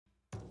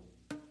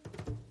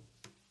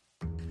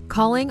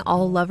Calling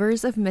all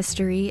lovers of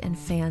mystery and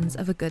fans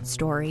of a good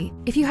story.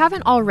 If you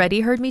haven't already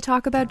heard me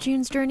talk about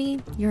June's Journey,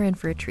 you're in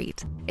for a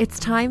treat. It's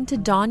time to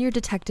don your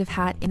detective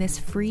hat in this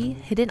free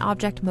hidden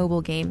object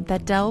mobile game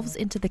that delves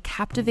into the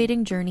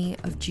captivating journey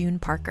of June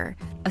Parker,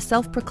 a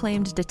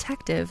self-proclaimed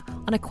detective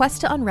on a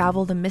quest to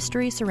unravel the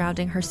mystery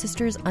surrounding her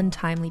sister's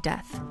untimely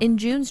death. In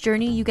June's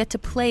Journey, you get to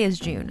play as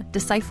June,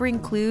 deciphering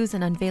clues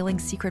and unveiling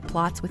secret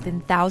plots within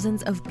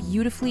thousands of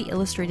beautifully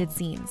illustrated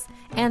scenes.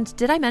 And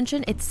did I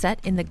mention it's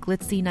set in the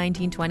glitzy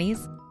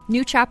 1920s?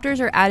 New chapters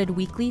are added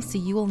weekly, so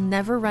you will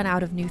never run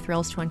out of new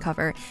thrills to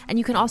uncover, and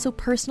you can also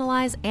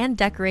personalize and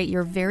decorate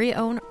your very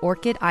own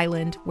Orchid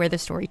Island where the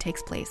story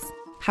takes place.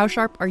 How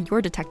sharp are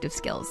your detective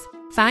skills?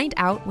 Find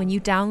out when you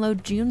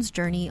download June's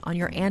Journey on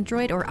your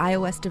Android or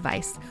iOS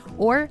device,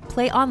 or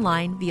play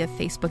online via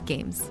Facebook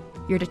Games.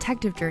 Your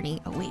detective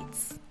journey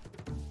awaits.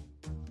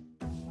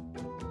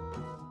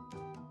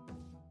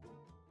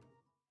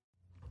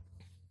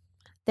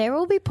 There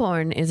Will Be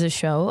Porn is a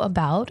show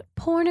about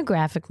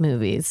pornographic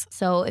movies.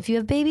 So if you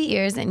have baby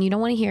ears and you don't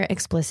want to hear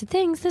explicit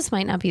things, this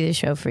might not be the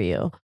show for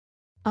you.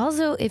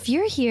 Also, if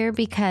you're here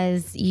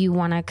because you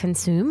want to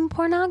consume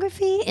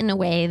pornography in a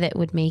way that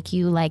would make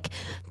you like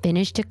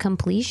finish to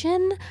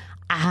completion,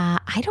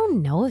 I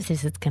don't know if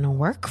this is going to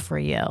work for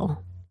you.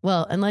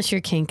 Well, unless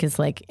your kink is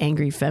like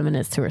angry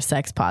feminists who are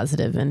sex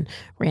positive and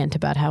rant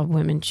about how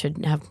women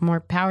should have more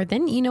power,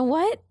 then you know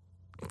what?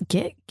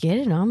 Get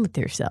it on with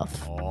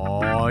yourself.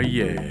 Oh,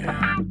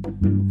 yeah.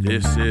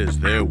 This is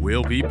There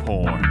Will Be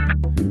Porn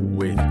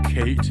with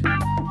Kate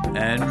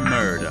and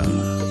Murda.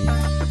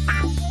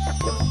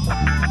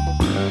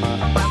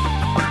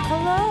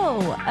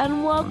 Hello,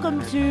 and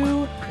welcome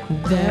to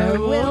There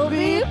Will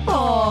Be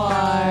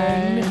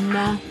Porn,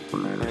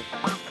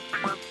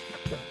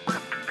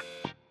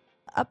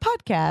 a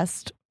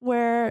podcast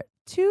where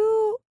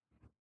two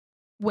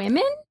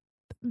Women?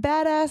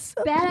 badass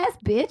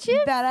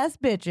bitches? badass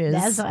bitches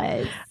That's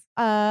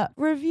us.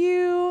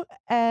 review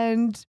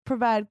and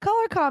provide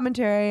color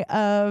commentary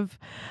of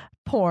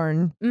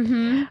porn.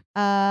 Mm-hmm.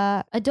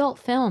 Adult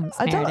films,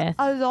 Meredith.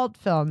 Adult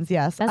films,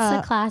 yes. That's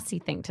the classy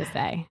thing to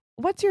say.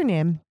 What's your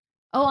name?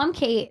 Oh, I'm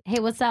Kate. Hey,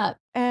 what's up?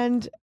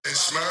 And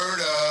It's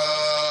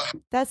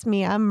Murda. that's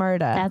me. I'm Murda.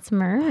 That's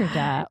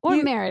Murda. Or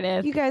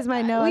Meredith. You guys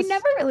might know We us.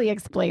 never really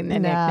explained the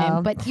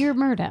nickname, but you're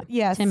Murda.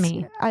 Yes, To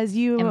me. as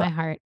you In my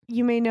heart.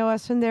 you may know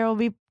us from There Will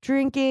Be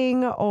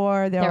Drinking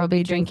or There will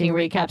be drinking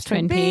recaps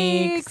Twin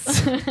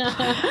Peaks.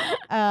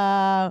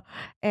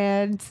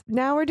 And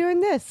now we're doing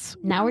this.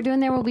 Now we're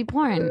doing There Will Be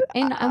Porn.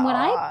 And what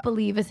I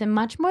believe is a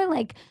much more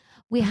like,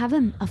 we have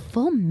a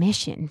full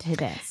mission to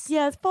this.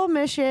 Yeah, it's full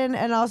mission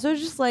and also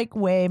just like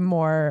way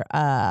more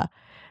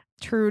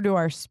true to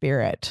our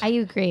spirit. I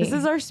agree. This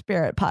is our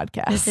spirit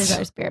podcast. This is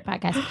our spirit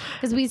podcast.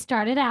 Because we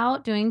started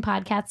out doing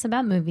podcasts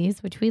about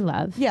movies, which we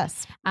love.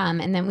 Yes.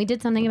 And then we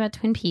did something about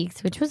Twin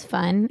Peaks, which was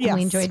fun. Yes. And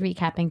we enjoyed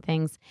recapping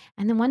things.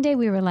 And then one day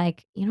we were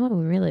like, you know what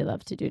we really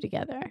love to do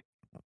together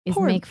is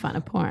Porn. make fun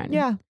of porn.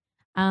 Yeah.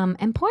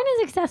 And porn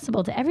is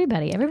accessible to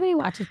everybody. Everybody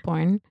watches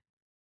porn.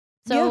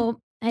 So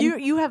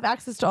You have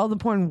access to all the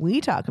porn we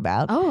talk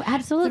about. Oh, It's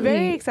absolutely.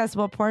 very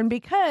accessible porn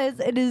because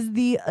it is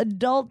the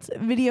Adult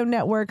Video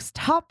Network's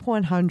top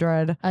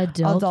 100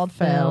 adult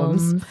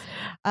films.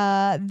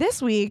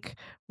 This week,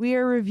 we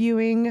are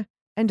reviewing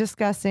and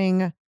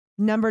discussing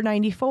number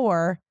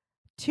 94,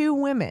 Two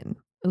Women,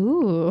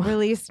 Ooh.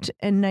 released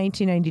in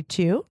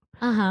 1992.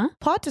 Uh-huh.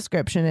 Plot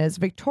description is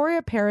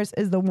Victoria Paris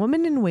is the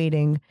woman in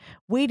waiting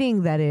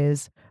that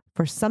is,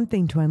 for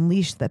something to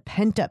unleash the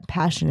pent-up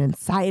passion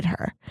inside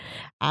her.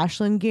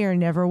 Ashlyn Gere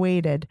never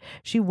waited.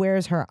 She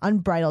wears her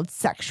unbridled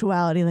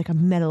sexuality like a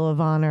medal of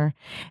honor.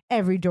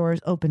 Every door is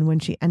open when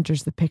she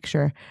enters the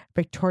picture.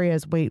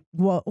 Victoria's wait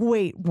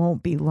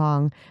won't be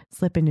long.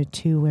 Slip into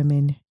Two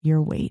Women.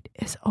 Your wait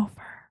is over.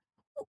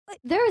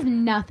 There is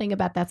nothing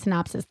about that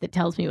synopsis that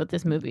tells me what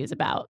this movie is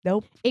about.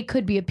 Nope. It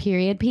could be a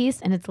period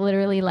piece and it's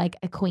literally like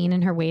a queen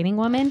and her waiting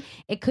woman.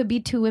 It could be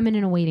two women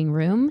in a waiting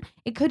room.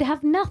 It could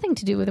have nothing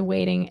to do with a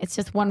waiting. It's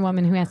just one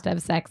woman who has to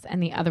have sex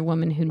and the other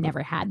woman who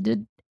never had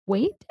to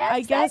wait. to have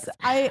I guess sex.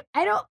 I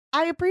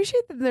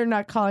appreciate that they're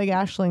not calling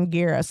Ashlyn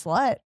Gere a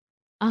slut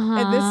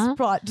in this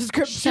plot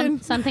description.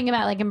 Something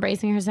about like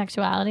embracing her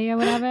sexuality or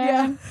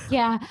whatever.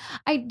 Yeah.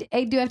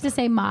 I do have to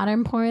say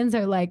modern porns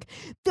are like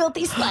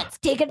filthy sluts,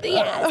 take it to the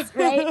ass,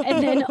 right?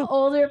 And then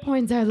older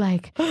porns are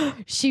like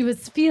she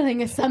was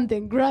feeling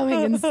something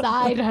growing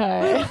inside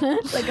her.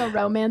 It's like a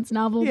romance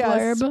novel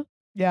blurb.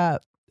 Yeah,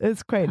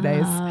 it's quite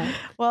nice.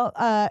 Well,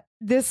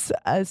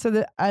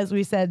 as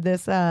we said,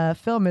 this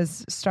film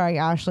is starring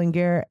Ashlyn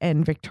Gere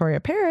and Victoria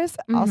Paris,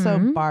 also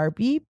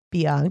Barbie,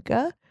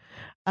 Bianca,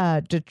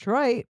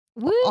 Detroit,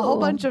 Woo. a whole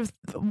bunch of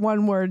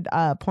one-word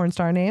porn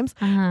star names,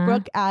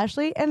 Brooke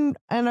Ashley, and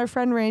our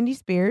friend Randy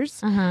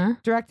Spears,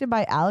 directed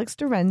by Alex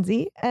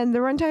Dorenzi, and the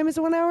runtime is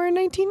 1 hour and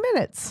 19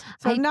 minutes.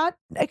 So not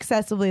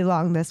excessively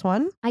long, this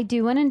one. I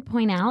do want to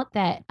point out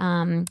that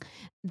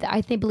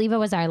I believe it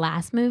was our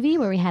last movie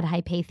where we had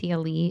Hypatia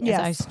Lee as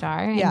our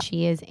star, and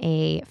she is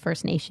a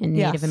First Nation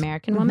Native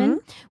American woman.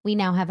 We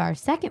now have our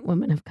second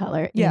woman of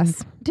color in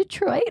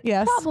Detroit.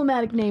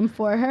 Problematic name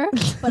for her,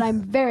 but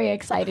I'm very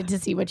excited to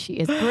see what she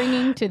is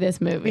bringing to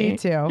this movie. Me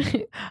too.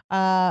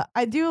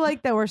 I do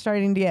like that we're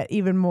starting to get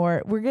even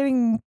more. We're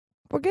getting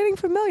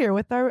familiar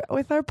with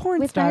our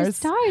porn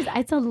stars.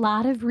 It's a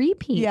lot of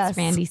repeats. Yes.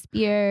 Randy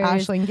Spears,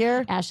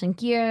 Ashlyn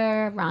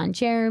Gere, Ron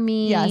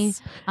Jeremy.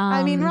 Yes.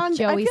 I mean,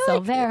 Joey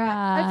Silvera.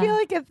 I feel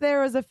like if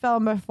there was a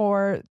film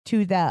before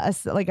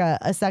 2000, like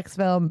a sex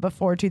film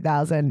before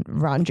 2000,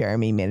 Ron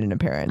Jeremy made an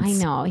appearance. I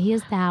know. He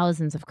has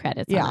thousands of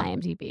credits on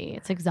IMDb.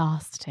 It's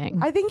exhausting.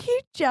 I think he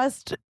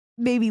just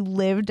maybe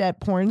lived at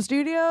porn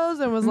studios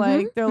and was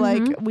like, they're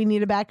like, we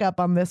need a backup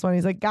on this one.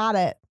 He's like, got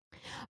it.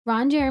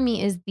 Ron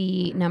Jeremy is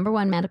the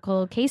 #1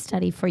 medical case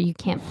study for you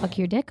can't fuck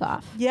your dick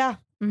off. Yeah.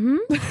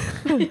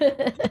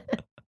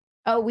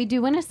 Oh, we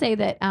do want to say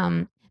that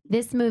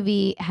this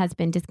movie has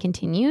been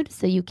discontinued,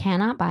 so you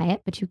cannot buy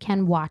it, but you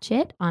can watch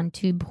it on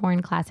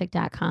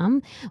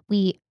tubepornclassic.com.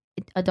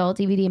 Adult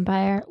DVD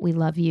Empire, we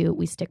love you.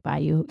 We stick by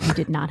you. You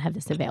did not have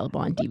this available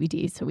on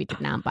DVD, so we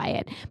did not buy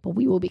it. But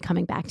we will be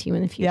coming back to you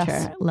in the future.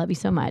 Yes. Love you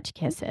so much.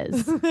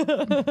 Kisses.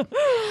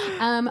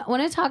 I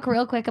want to talk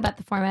real quick about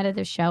the format of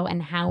the show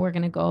and how we're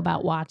going to go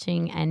about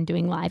watching and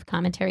doing live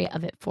commentary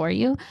of it for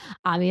you.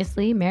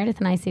 Obviously, Meredith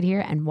and I sit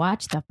here and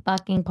watch the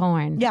fucking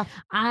porn. Yeah.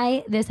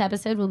 This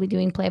episode will be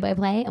doing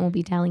play-by-play and we'll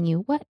be telling you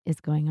what is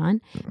going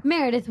on.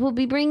 Meredith will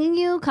be bringing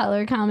you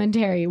color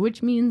commentary,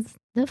 which means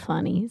the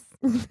funnies.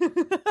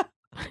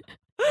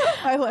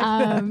 I like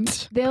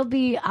that. There'll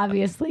be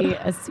obviously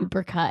a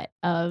super cut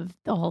of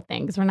the whole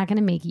thing because we're not going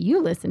to make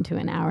you listen to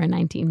an hour and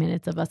 19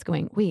 minutes of us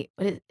going, wait,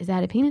 what is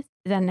that a penis?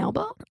 Is that an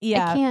elbow?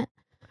 Yeah. I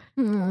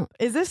can't.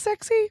 Is this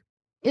sexy?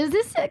 Is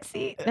this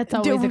sexy? That's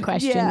always a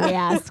question we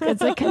ask.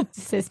 It's a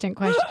consistent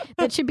question.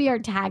 That should be our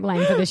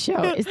tagline for the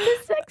show. Is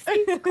this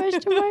sexy?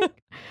 Question mark.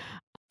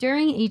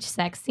 During each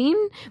sex scene,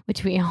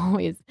 which we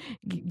always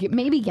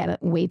maybe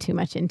get way too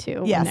much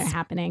into when they're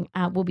happening,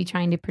 we'll be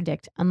trying to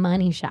predict a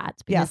money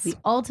shots because the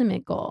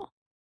ultimate goal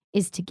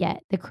is to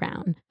get the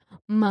crown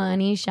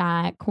money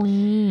shot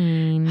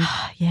queen.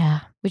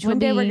 Which one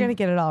day we're gonna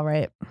get it all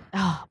right.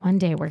 Oh, one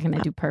day we're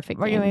gonna do perfect.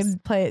 We're gonna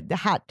play the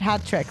hat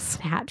tricks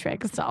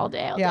all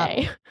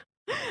day.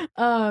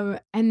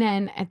 And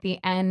then at the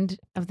end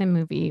of the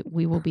movie,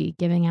 we will be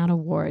giving out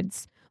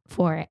awards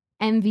for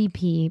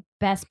MVP,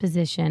 best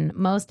position,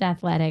 most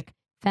athletic,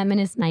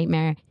 feminist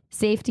nightmare,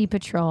 safety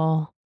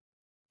patrol,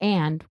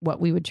 and what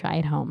we would try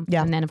at home.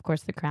 Yeah. And then, of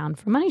course, the crown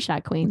for Money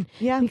Shot Queen.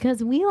 Yeah.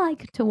 Because we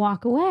like to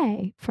walk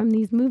away from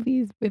these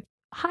movies with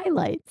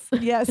highlights.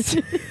 Yes.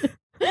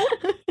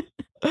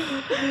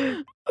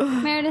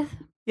 Meredith.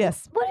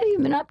 Yes. What have you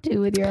been up to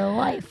with your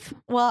life?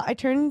 Well, I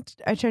turned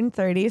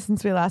 30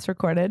 since we last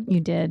recorded. You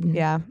did.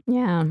 Yeah.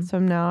 Yeah. So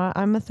now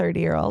I'm a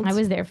 30-year-old. I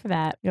was there for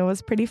that. It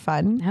was pretty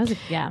fun. That was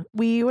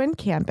We went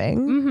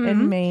camping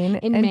in Maine.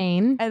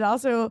 Maine. And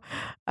also,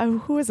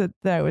 who was it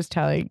that I was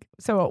telling?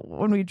 So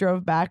when we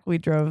drove back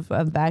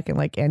and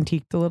like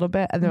antiqued a little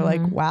bit. And they're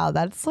like, wow,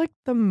 that's like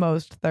the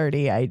most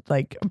 30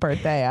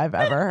 birthday I've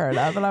ever heard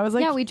of. And I was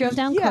like, yeah, we drove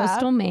down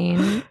coastal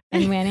Maine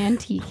and went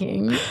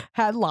antiquing.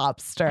 Had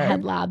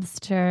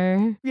lobster.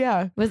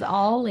 Yeah. It was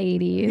all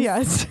ladies.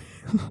 Yes.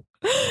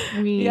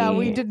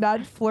 We did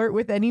not flirt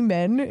with any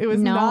men. It was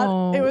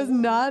not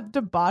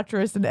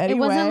debaucherous in any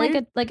way. It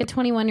wasn't like a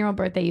 21-year-old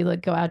birthday. You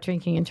go out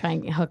drinking and try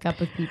and hook up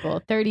with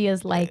people. 30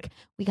 is like,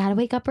 we got to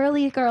wake up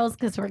early, girls,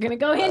 because we're going to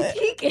go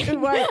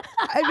antiquing. Right.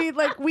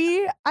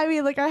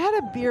 I had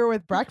a beer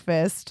with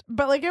breakfast,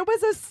 but it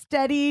was a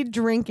steady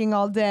drinking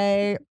all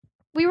day.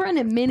 We were in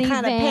a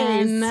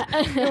minivan.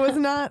 It was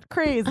not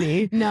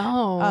crazy.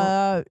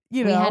 No. We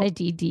had a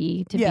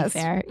DD, to be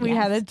fair. We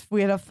had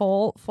a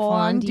full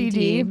on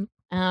DD.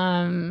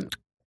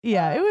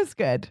 Yeah, it was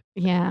good.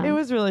 Yeah. It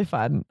was really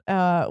fun.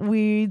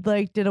 We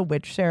did a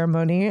witch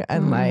ceremony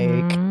and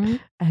read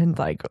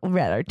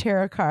our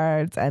tarot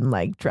cards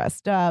and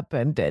dressed up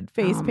and did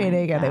face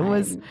painting, and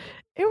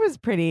it was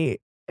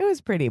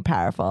pretty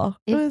powerful.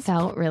 It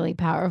felt really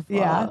powerful.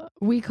 Yeah.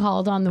 We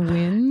called on the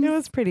wind. It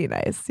was pretty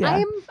nice.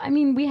 Yeah.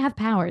 We have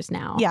powers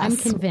now. Yes. I'm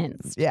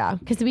convinced. Yeah.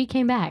 Because we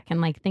came back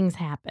and things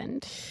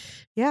happened.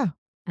 Yeah.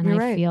 And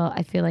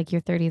I feel like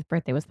your 30th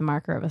birthday was the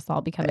marker of us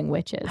all becoming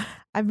witches.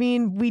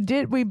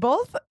 We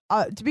both,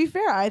 to be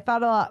fair, I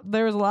thought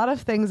there was a lot of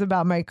things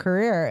about my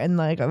career and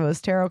those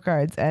tarot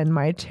cards, and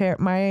my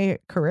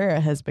career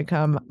has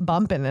become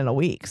bumping in a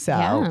week.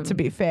 So to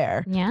be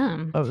fair,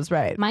 I was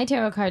right. My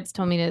tarot cards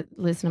told me to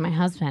listen to my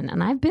husband,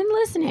 and I've been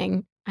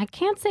listening. I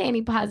can't say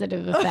any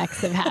positive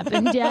effects have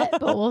happened yet,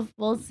 but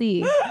we'll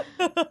see.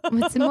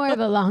 It's more of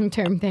a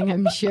long-term thing,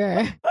 I'm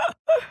sure.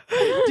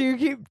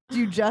 Do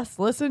you just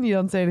listen? You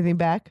don't say anything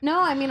back? No,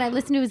 I mean, I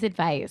listened to his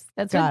advice.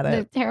 That's Got what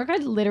it. the tarot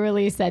card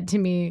literally said to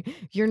me.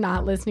 You're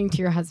not listening to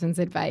your husband's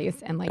advice,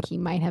 and like he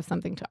might have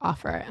something to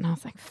offer. And I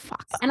was like,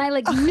 fuck. And I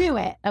like knew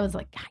it. I was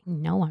like, I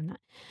know I'm not.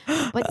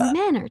 But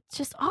men are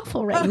just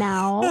awful right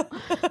now.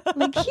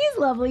 Like he's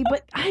lovely,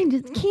 but I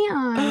just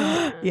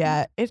can't.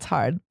 Yeah, it's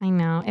hard. I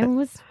know.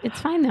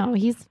 It's fine though.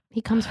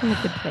 He comes from a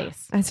good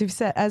place.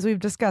 As we've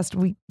discussed,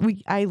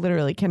 I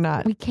literally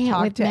cannot. We can't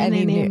talk with to men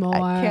any anymore.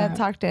 I can't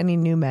talk to any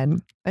new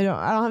men. I don't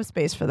have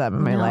space for them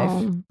in my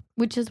life.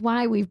 Which is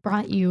why we've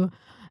brought you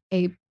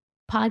a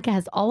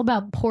podcast all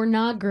about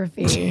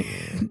pornography.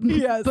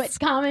 Yes. But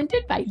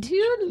commented by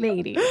two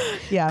ladies.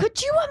 Yeah.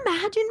 Could you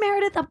imagine,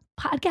 Meredith, a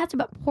podcast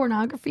about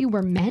pornography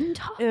where men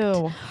talk?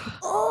 Ew.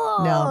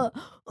 Oh,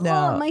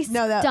 No. my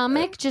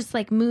stomach just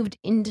like moved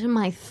into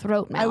my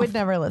throat mouth. I would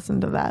never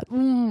listen to that.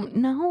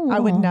 No. I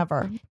would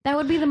never. That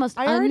would be the most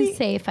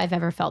unsafe I've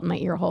ever felt in my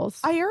ear holes.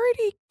 I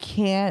already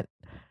can't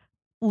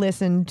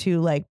listen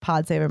to like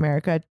Pod Save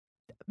America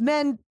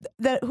men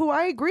who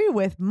I agree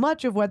with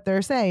much of what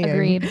they're saying.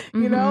 Agreed.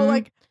 You know, Mhm.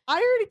 like I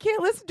already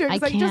can't listen to it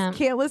because I just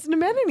can't listen to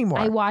men anymore.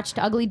 I watched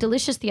Ugly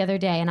Delicious the other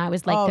day and I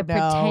was like, Oh, the no.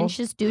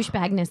 pretentious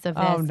douchebagness of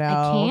this. Oh, no.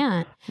 I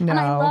can't. No. And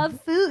I love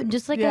food,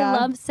 just like Yeah. I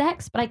love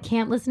sex, but I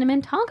can't listen to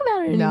men talk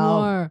about it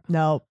anymore.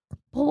 No.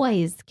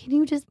 Boys, can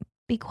you just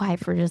be quiet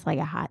for just like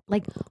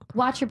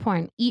watch your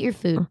porn, eat your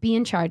food, be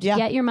in charge, Yeah.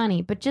 get your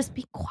money, but just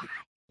be quiet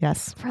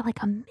Yes. for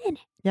like a minute.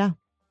 Yeah.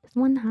 Just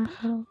one hot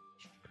little.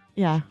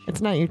 Yeah.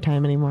 It's not your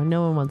time anymore.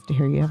 No one wants to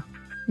hear you.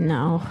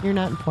 No. You're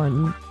not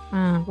important.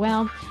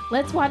 Well,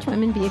 let's watch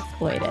women be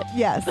exploited.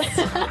 Yes.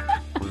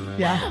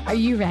 Yeah. Are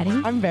you ready?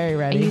 I'm very Are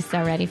ready. you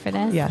so ready for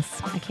this?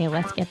 Yes. Okay,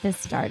 let's get this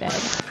started.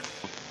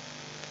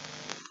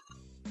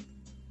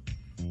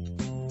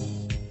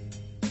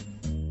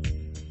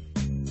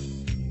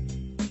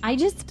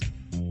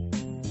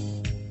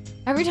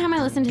 Every time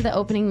I listen to the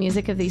opening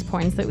music of these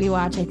porns that we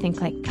watch, I think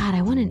like, God,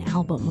 I want an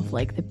album of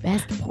like the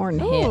best porn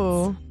hits.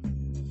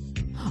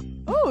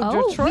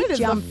 Oh,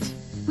 Detroit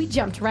we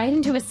jumped right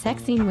into a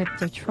sex scene with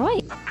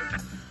Detroit.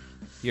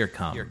 Here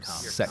comes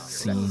sex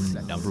scene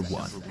number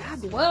 1.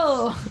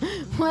 Whoa.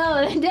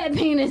 Well, the dead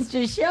penis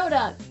just showed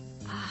up.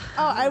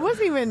 Oh, I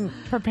wasn't even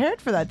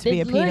prepared for that to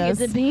be a Look, penis.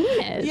 it's a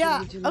penis.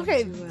 Yeah.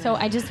 Okay. So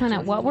I just went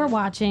out. What we're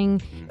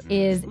watching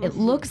is it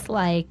looks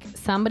like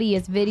somebody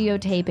is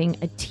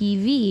videotaping a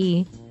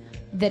TV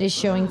that is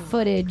showing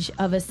footage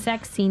of a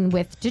sex scene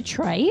with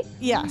Detroit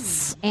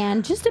Yes.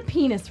 and just a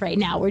penis right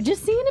now. We're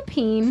just seeing a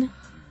peen.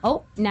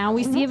 Oh, now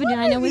we see a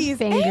vagina with these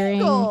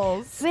fingering.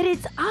 angles? But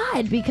it's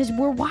odd because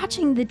we're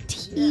watching the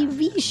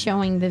TV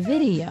showing the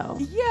video.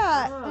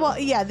 Yeah. Well,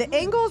 yeah, the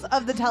angles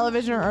of the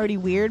television are already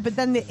weird, but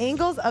then the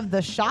angles of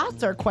the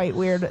shots are quite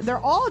weird. They're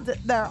all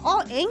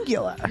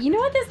angular. You know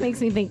what this makes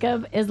me think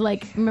of is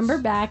like, remember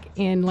back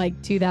in like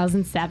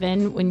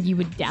 2007 when you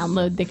would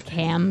download the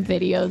cam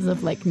videos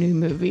of like new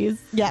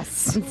movies?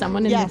 Yes. And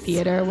someone in Yes. the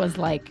theater was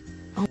like,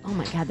 oh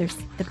my God, there's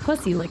the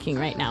pussy licking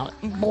right now.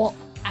 Well,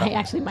 I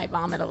actually might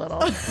vomit a little.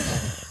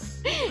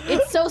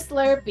 It's so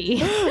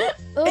slurpy.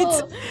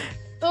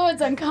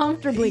 It's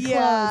uncomfortably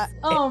Yeah,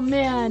 close. Oh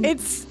man.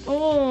 It's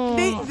oh.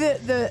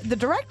 the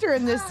director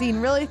in this scene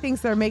really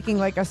thinks they're making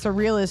like a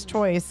surrealist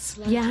choice.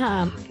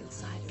 Yeah.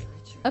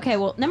 Okay,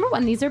 well, number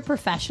one, these are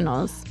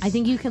professionals. I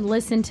think you can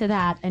listen to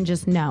that and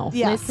just know.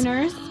 Yes.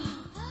 Listeners,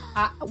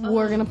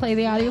 we're going to play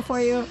the audio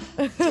for you.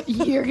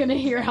 You're going to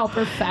hear how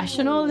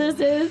professional this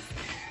is.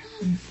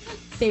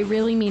 They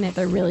really mean it.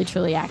 They're really,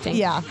 truly acting.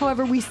 Yeah.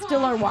 However, we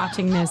still are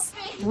watching this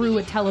through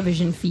a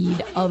television feed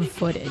of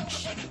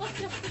footage.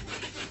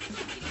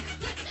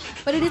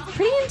 But it is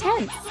pretty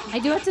intense. I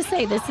do have to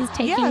say, this is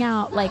taking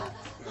out, like,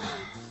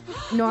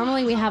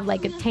 normally we have,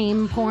 like, a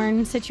tame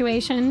porn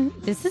situation.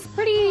 This is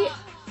pretty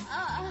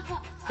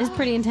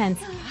intense.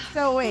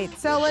 So wait,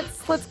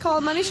 let's call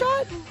a money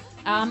shot?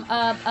 On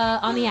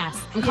the ass.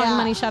 I'm calling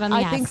money shot on the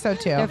ass. I think so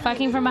too. They're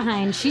fucking from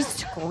behind. She's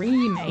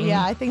screaming.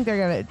 Yeah, I think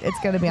it's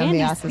gonna be on Andy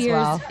the ass Spears as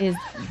well. is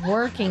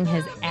working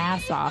his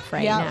ass off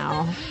right Yep.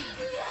 now.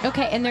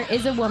 Okay, and there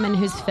is a woman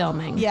who's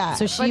filming. Yeah,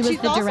 so she but was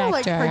she's the also director.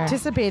 like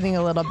participating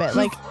a little bit,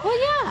 like well,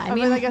 yeah. I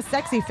with mean, like a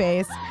sexy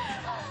face.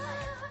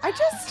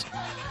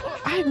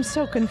 I'm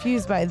so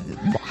confused by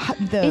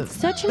the it's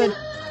such an.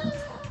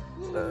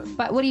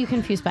 But what are you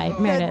confused by,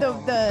 Meredith?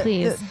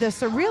 Please. the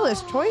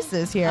surrealist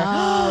choices here.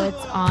 Oh,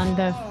 it's on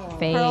the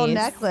face. Pearl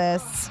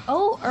necklace.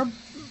 Oh,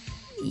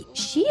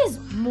 she is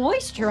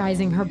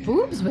moisturizing her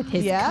boobs with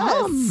his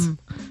cum.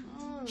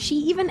 She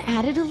even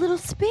added a little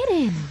spit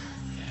in.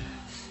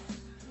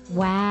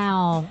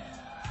 Wow.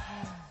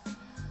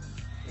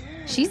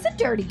 She's a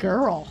dirty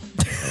girl.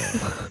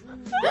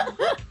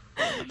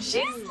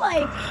 She's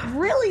like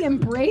really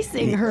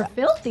embracing her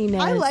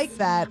filthiness. I like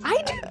that.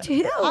 I do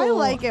too. I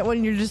like it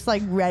when you're just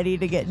like ready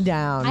to get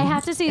down. I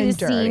have to say, and this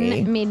dirty.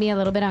 scene made me a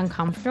little bit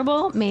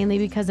uncomfortable, mainly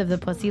because of the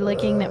pussy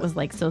licking that was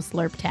like so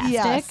slurptastic.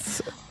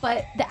 Yes.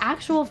 But the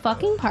actual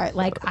fucking part,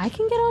 like, I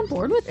can get on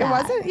board with that.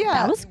 wasn't? Yeah.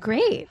 That was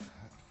great.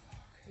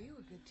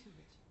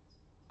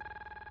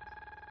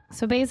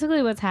 So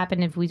basically what's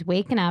happened is we've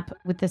waken up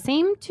with the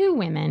same two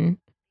women.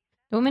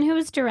 The woman who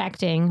was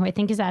directing, who I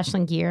think is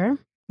Ashlyn Gear.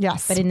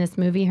 Yes. But in this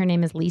movie, her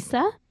name is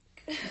Lisa.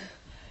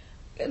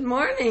 Good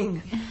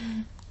morning.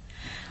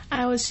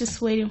 I was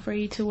just waiting for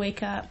you to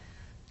wake up.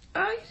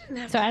 Oh, you didn't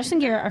have So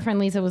Ashlyn Gear, our friend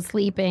Lisa, was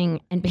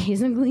sleeping, and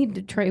basically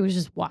Detroit was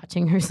just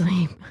watching her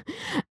sleep.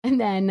 And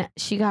then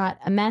she got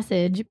a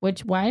message,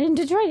 which, why didn't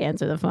Detroit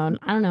answer the phone?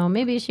 I don't know.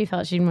 Maybe she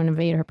felt she didn't want to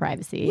invade her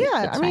privacy.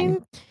 Yeah, It's I fine.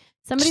 mean,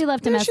 Somebody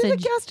left a message. She's a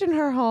guest in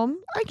her home.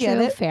 I get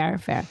True, it. fair.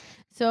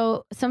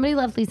 So somebody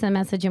left Lisa a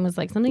message and was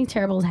like, something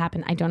terrible has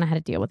happened. I don't know how to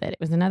deal with it. It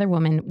was another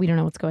woman. We don't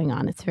know what's going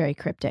on. It's very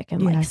cryptic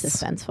and like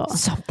suspenseful.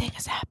 Something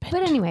has happened.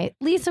 But anyway,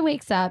 Lisa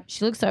wakes up.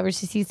 She looks over.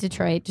 She sees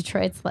Detroit.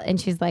 And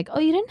she's like, oh,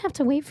 you didn't have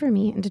to wait for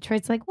me. And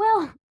Detroit's like,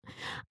 well,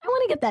 I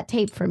want to get that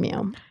tape from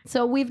you.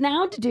 So we've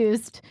now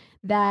deduced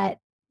that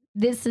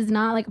this is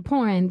not like a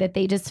porn, that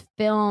they just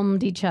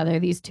filmed each other,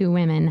 these two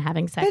women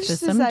having sex They with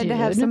just some decided dude. to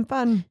have some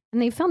fun.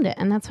 And they filmed it,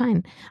 and that's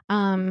fine.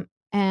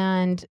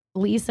 And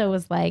Lisa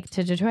was like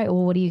to Detroit,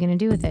 well, what are you going to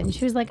do with it? And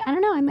she was like, I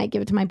don't know. I might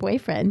give it to my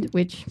boyfriend,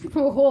 which,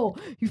 oh,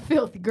 you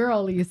filthy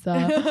girl,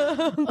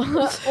 Lisa.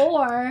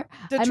 Or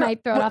I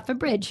might throw it off a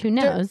bridge. Who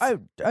knows?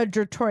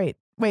 Detroit.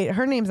 Wait,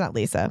 her name's not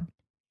Lisa.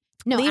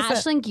 No, Lisa-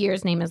 Ashlyn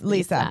Gear's name is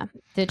Lisa.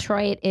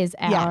 Detroit is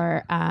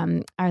our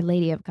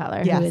lady of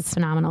color, Yes. who is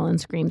phenomenal and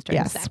screams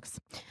during Yes. sex.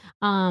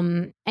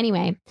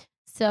 Anyway,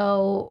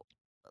 so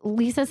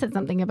Lisa said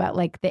something about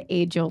like the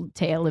age-old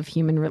tale of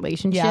human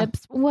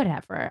relationships.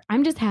 Whatever.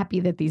 I'm just happy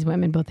that these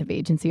women both have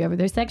agency over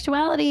their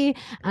sexuality,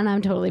 and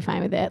I'm totally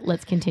fine with it.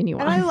 Let's continue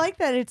And on. I like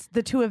that it's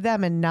the two of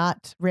them and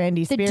not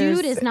Randy the Spears.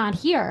 dude is not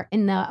here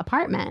in the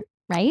apartment,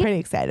 right? Pretty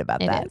excited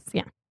about It that. is,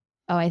 yeah.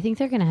 Oh, I think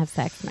they're going to have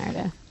sex,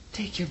 Meredith.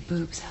 Take your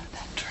boobs out of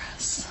that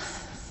dress.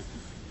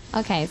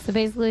 Okay, so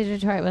basically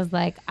Detroit was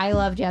like, I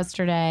loved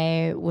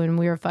yesterday when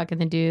we were fucking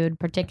the dude,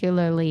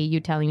 particularly you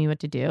telling me what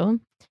to do.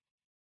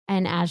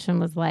 And Ashlyn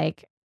was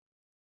like,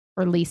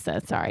 or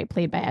Lisa, sorry,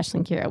 played by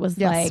Ashlyn Kira, was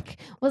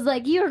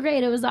like, you were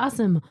great. It was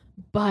awesome.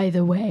 By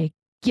the way,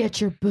 get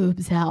your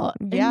boobs out.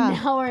 Yeah.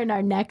 And now we're in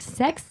our next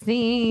sex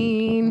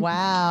scene.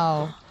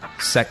 Wow.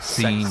 Sex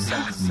scene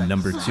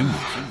number 2.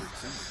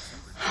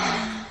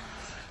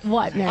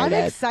 What, I'm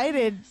Meredith?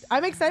 excited.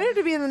 I'm excited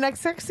to be in the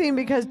next sex scene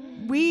because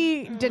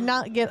we did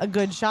not get a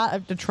good shot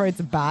of Detroit's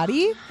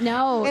body.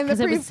 No, In the because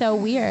it pre- was so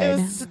weird.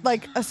 It was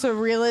like a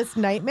surrealist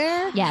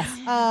nightmare. Yes.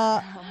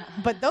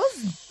 But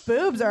those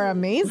boobs are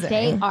amazing.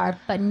 They are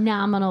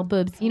phenomenal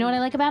boobs. You know what I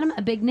like about them?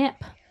 A big nip.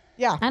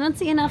 Yeah. I don't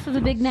see enough of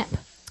a big nip.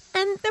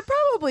 And they're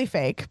probably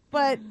fake,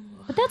 but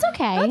that's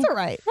okay. That's all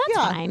right. That's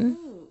Yeah. fine.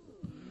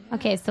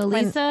 Okay, so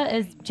Lisa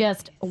is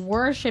just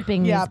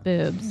worshiping Yeah. these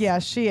boobs. Yeah,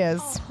 she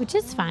is. Which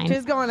is fine.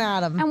 She's going at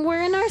them. And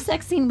we're in our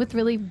sex scene with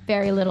really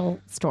very little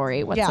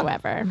story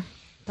whatsoever.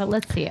 But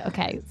let's see.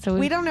 Okay, so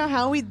We don't know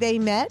how they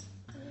met.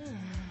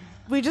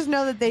 We just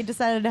know that they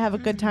decided to have a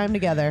good time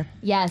together.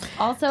 Yes.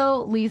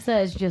 Also, Lisa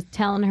is just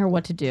telling her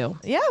what to do.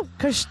 Yeah,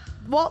 because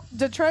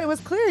Detroit was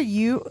clear.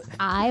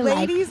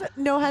 Ladies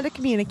know how to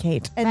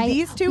communicate, and Right,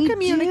 these two we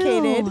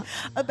communicated do.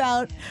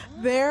 about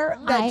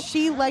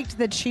she liked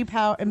that she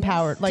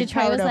empowered, Detroit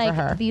powered was over like,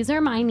 her. these are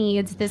my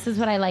needs. This is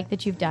what I like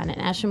that you've done. And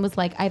Ashlyn was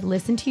like, I've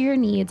listened to your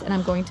needs, and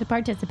I'm going to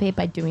participate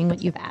by doing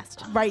what you've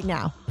asked. Right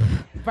now,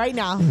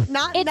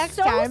 not It's next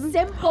so time.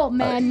 simple,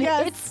 man.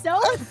 Yes. It's so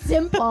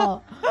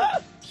simple.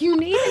 You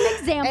need an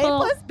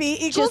example. A plus B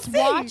equals Just C.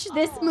 watch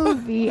this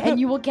movie and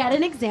you will get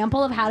an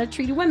example of how to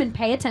treat a woman.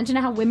 Pay attention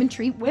to how women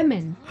treat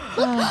women.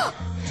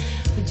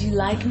 Would you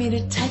like me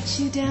to touch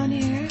you down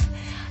here?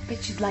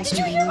 Bet you'd like Did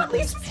you hear what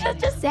Lisa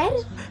just said?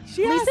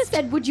 Lisa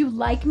said, would you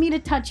like me to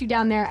touch you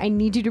down there? I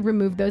need you to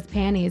remove those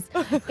panties.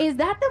 Is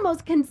that the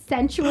most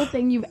consensual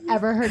thing you've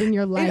ever heard in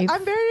your life?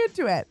 I'm very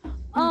into it.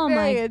 Oh very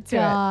my into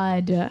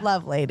God. it.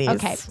 Love ladies.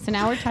 Okay, so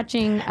now we're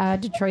touching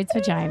Detroit's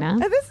vagina.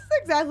 And this is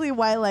exactly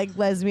why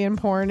lesbian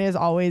porn is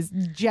always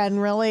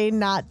generally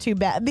not too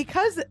bad,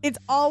 because it's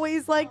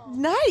always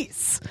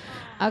nice.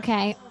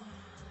 Okay.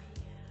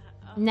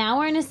 Now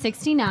we're in a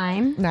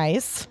 69.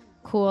 Nice.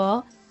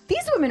 Cool.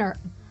 These women are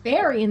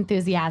very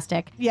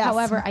enthusiastic. Yes.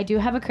 However, I do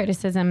have a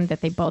criticism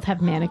that they both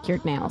have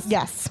manicured nails.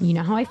 Yes. You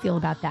know how I feel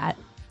about that.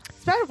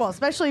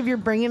 Especially if you're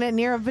bringing it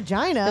near a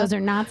vagina. Those are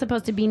not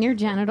supposed to be near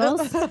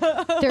genitals.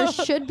 There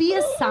should be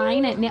a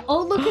sign at nail.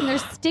 Oh, look, and they're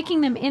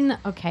sticking them in.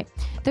 Okay.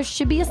 There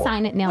should be a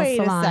sign at nail Wait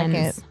salons.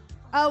 a second.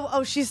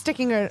 Oh, she's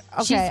sticking her.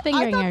 Okay. She's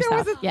fingering I thought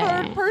herself. there was a Yeah,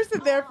 third yeah.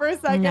 person there for a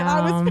second. No.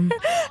 I was.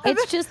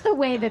 It's just the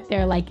way that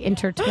they're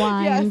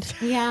intertwined.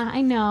 Yes. Yeah,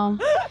 I know.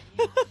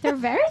 They're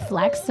very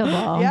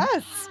flexible.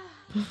 Yes.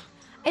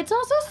 It's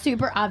also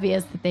super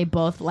obvious that they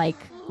both like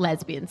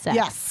lesbian sex.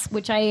 Yes.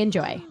 Which I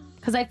enjoy.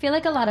 Because I feel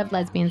like a lot of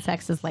lesbian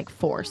sex is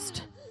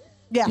forced.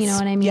 Yes. You know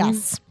what I mean?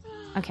 Yes.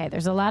 Okay,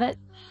 there's a lot of...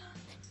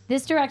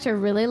 This director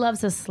really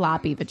loves a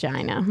sloppy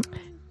vagina.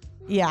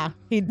 Yeah,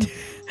 he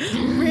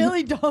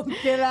really don't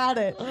get at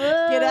it.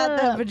 Get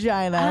at the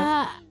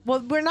vagina.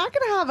 Well, we're not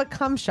going to have a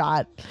cum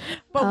shot,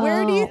 but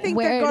where do you think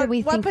they're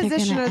going? What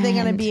position are they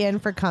going to be in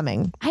for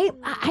coming? I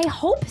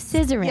hope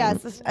scissoring.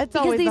 Yes, it's because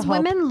always these the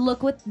hope. women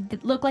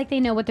look like they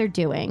know what they're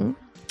doing.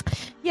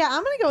 Yeah,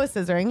 I'm going to go with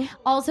scissoring.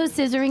 Also,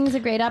 scissoring is a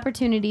great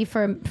opportunity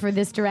for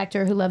this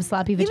director who loves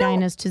sloppy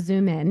vaginas to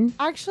zoom in.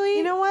 Actually,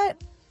 you know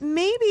what?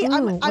 Maybe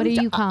what are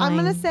you calling?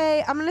 I'm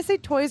gonna say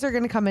toys are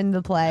gonna come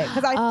into play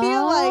because I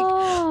feel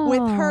like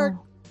with her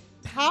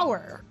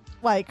power,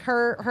 like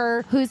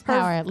her whose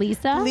power?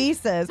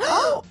 Lisa's.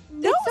 Oh,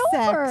 no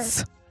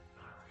sex.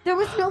 There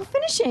was no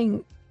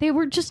finishing. They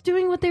were just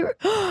doing what they were.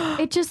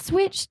 It just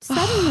switched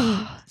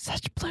suddenly.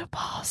 Such blue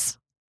balls.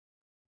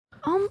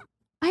 I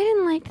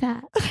didn't like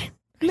that.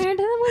 Meredith,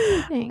 what do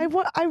you think?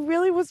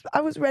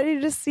 I was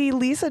ready to see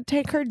Lisa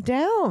take her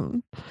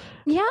down.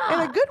 Yeah. In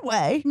a good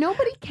way.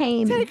 Nobody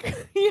came.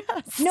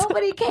 Yes.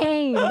 Nobody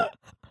came.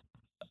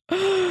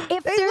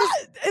 Lisa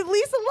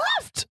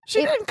left.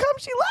 She didn't come.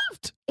 She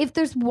left. If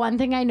there's one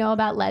thing I know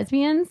about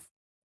lesbians,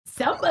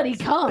 somebody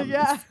comes.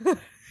 Yeah.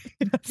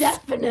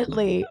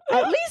 Definitely.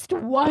 At least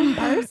one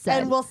person.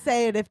 And we'll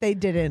say it if they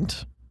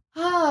didn't.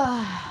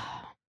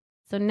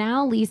 So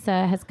now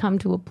Lisa has come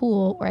to a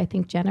pool where I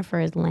think Jennifer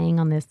is laying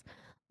on this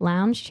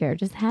lounge chair,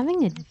 just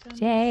having a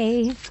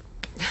day.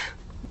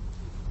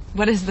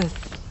 What is this?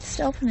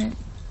 Just open it.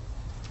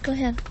 Go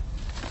ahead.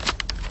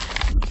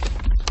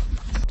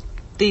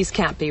 These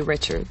can't be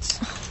Richard's.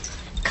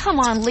 Come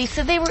on,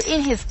 Lisa. They were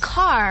in his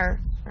car.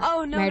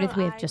 Oh, no. Meredith,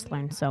 we have just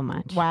learned so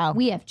much. Wow.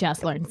 We have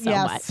just learned so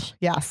much.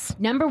 Yes.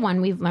 Number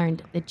one, we've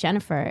learned that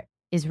Jennifer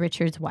is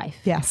Richard's wife.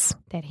 Yes.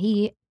 That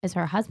he is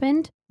her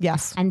husband.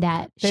 Yes. And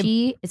that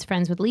she is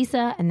friends with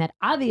Lisa, and that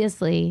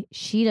obviously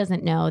she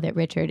doesn't know that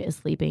Richard is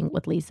sleeping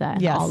with Lisa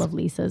and all of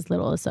Lisa's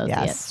little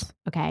associates. Yes.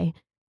 Okay.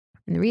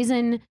 And the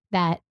reason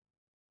that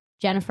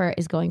Jennifer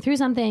is going through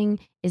something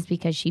is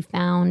because she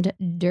found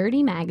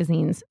dirty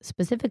magazines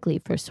specifically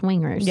for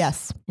swingers.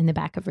 Yes. In the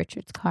back of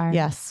Richard's car.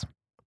 Yes.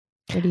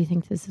 Where do you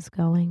think this is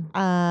going?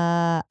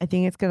 I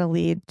think it's going to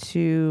lead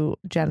to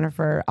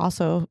Jennifer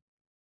also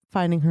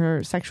finding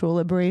her sexual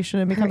liberation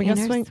and becoming a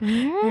swinger.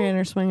 Her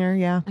inner swinger,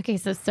 yeah. Okay,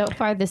 so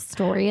far the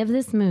story of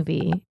this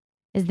movie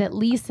is that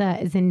Lisa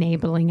is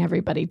enabling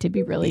everybody to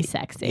be really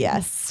sexy.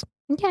 Yes.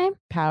 Okay.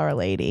 Power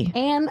lady.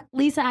 And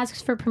Lisa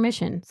asks for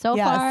permission. So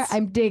far,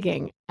 I'm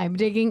digging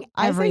everything.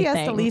 I say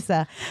yes to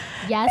Lisa.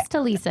 Yes to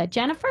Lisa.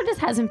 Jennifer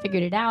just hasn't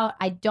figured it out.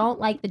 I don't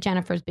like that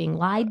Jennifer's being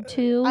lied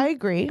to. I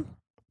agree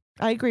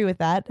with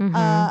that.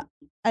 Mm-hmm.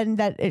 And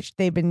that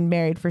they've been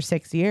married for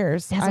 6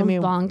 years. That's a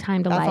long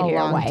time to lie to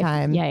your wife.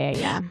 Time.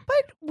 Yeah.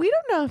 But we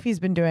don't know if he's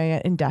been doing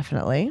it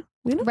indefinitely.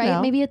 We don't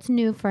know. Maybe it's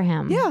new for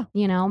him. Yeah.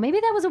 You know, maybe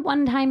that was a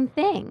one-time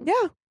thing.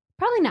 Yeah.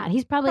 Probably not.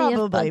 He's probably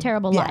a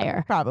terrible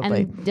liar.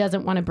 Probably. And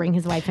doesn't want to bring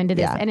his wife into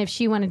this. Yeah. And if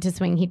she wanted to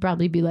swing, he'd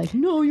probably be like,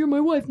 no, you're my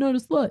wife, not a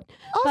slut.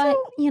 Also, but,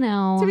 you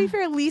know. To be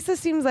fair, Lisa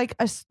seems like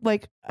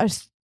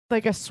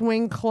a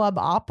swing club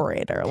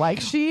operator. Like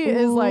she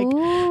is like,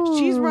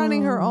 she's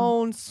running her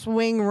own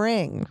swing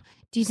ring.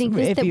 Do you think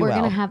that we're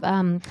going to have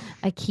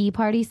a key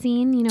party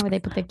scene, you know, where they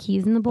put the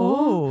keys in the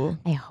bowl? Ooh.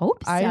 I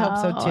hope so. I hope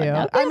so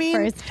too. I mean,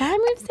 first time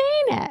we've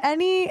seen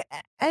it.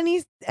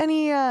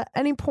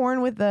 Any porn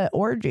with the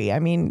orgy. I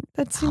mean,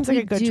 that seems like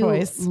a good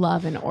choice.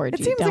 Love an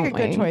orgy. It seems like a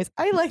good choice.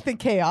 I like the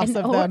chaos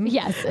of them.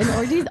 Yes, an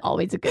orgy is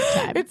always a good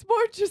time. It's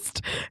more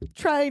just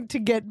trying to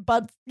get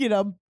butts,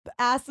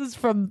 asses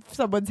from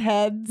someone's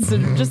heads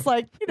and just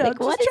like, like,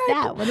 what is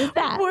that? What is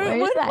that? Where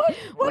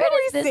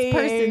does this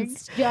person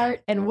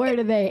start and where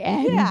do they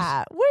end?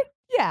 Yeah.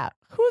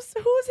 Whose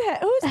butt is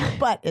that? Whose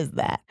butt is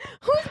that?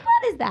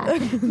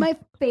 It's my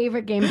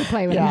favorite game to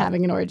play when I'm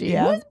having an orgy.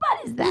 Yeah. Whose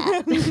butt is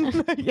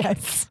that?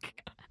 Yes.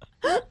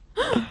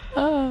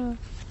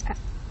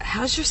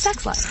 How's your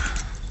sex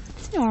life?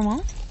 It's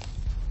normal.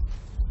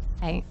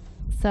 Okay.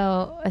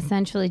 So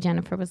essentially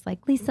Jennifer was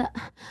like, Lisa,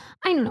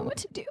 I don't know what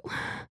to do.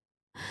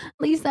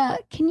 Lisa,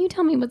 can you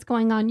tell me what's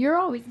going on? You're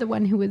always the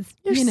one who was,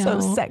 so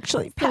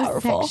sexually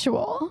powerful.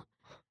 Sexual.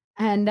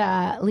 And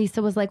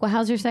Lisa was like, well,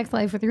 how's your sex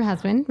life with your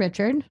husband,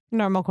 Richard?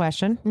 Normal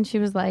question. And she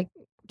was like,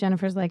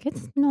 Jennifer's like,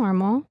 it's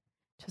normal.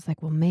 She was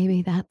like, well,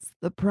 maybe that's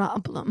the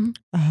problem.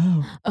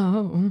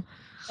 Oh.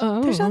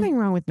 There's nothing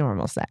wrong with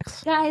normal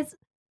sex. Guys,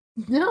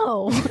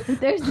 no,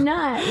 there's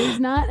not. There's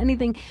not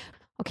anything.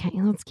 Okay,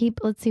 let's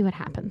see what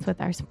happens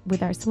with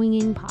our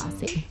swinging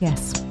posse.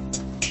 Yes.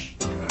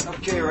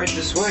 Okay, right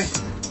this way.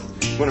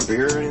 Want a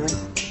beer or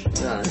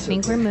anything? No, I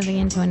think we're moving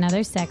into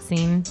another sex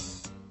scene.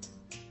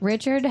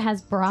 Richard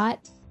has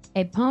brought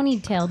a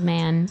ponytailed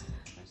man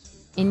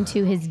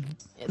into his,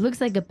 it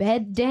looks like a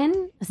bed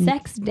den, a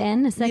sex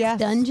den, a sex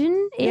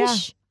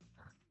dungeon-ish,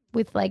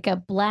 with like a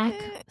black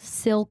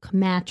silk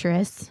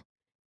mattress,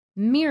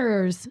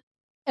 mirrors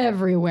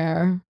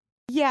everywhere.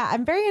 Yeah,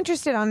 I'm very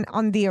interested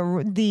on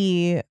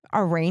the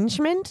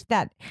arrangement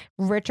that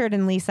Richard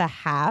and Lisa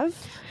have.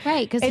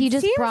 Right, because he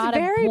just brought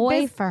a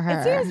boy for her.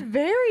 It seems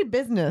very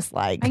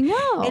business-like. I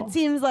know. It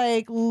seems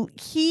like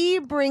he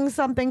brings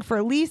something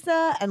for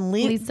Lisa, and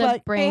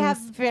Lisa brings... They have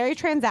very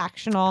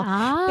transactional.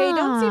 They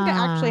don't seem to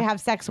actually have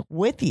sex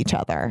with each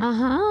other.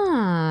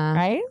 Uh-huh.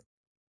 Right?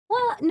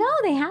 Well, no,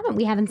 they haven't.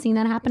 We haven't seen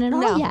that happen at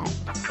all yet.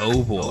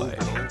 Oh boy.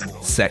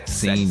 Sex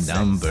scene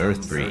number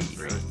 3.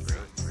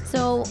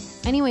 So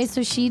anyway,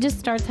 so she just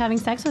starts having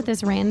sex with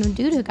this random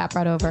dude who got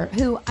brought over,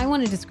 who I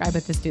want to describe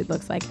what this dude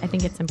looks like. I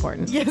think it's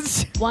important.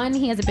 Yes. 1,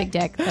 he has a big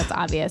dick. That's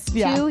obvious.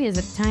 Yeah. 2, he has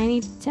a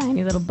tiny,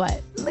 tiny little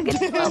butt. Look at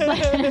his little butt.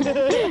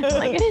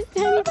 Look at his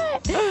tiny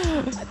butt.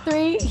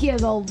 3, he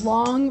has a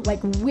long,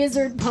 like,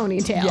 wizard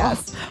ponytail.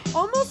 Yes.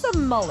 Almost a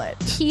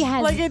mullet. He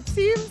has... Like, it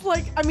seems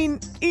like, I mean,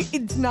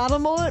 it's not a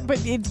mullet,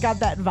 but it's got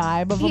that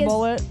vibe of a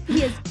mullet.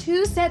 He has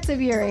 2 sets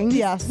of earrings.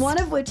 Yes. One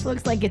of which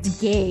looks like it's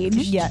gauged.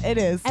 Yeah, it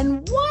is.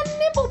 And 1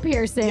 nipple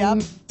piercing.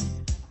 Yep.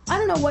 I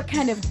don't know what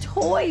kind of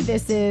toy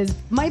this is.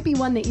 Might be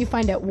one that you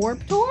find at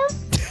Warped Tour.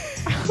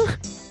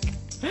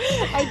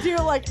 I do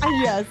like,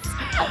 yes.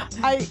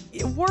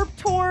 Warped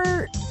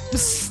Tour,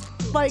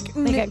 like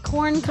a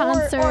Korn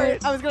concert. Or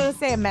I was going to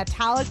say a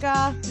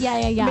Metallica.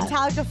 Yeah.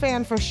 Metallica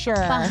fan for sure.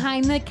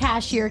 Behind the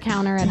cashier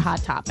counter at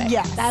Hot Topic.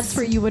 Yes. That's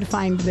where you would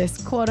find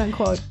this quote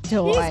unquote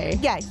toy.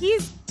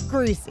 He's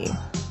greasy.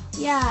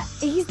 Yeah,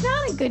 he's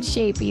not in good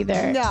shape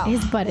either. No.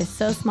 His butt is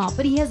so small,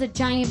 but he has a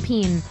giant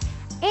peen.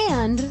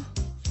 And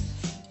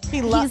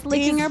he's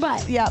licking her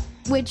butt. Yep.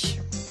 Which,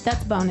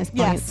 that's bonus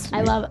points. Yes.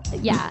 I love,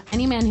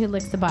 any man who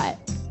licks the butt.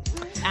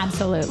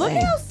 Absolutely. Look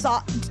at how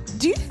soft.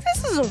 Do you think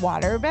this is a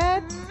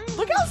waterbed?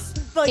 Look how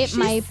it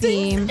might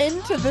be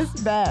into this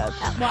bed.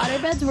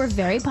 Waterbeds were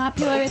very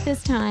popular at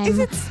this time. Is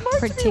it smart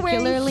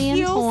particularly to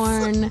be in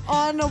porn?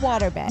 On a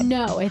waterbed?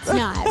 No, it's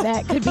not.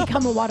 That could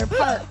become a water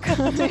park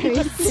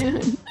very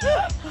soon.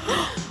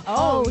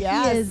 Oh,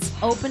 yes. He is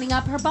opening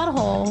up her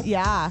butthole.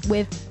 Yeah.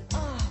 With.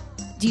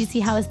 Do you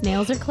see how his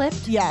nails are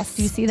clipped? Yes.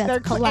 Do you see that's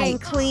they're polite?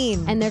 And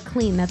clean. And they're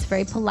clean. That's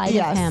very polite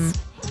Yes. of him.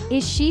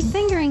 Is she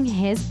fingering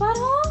his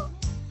butthole?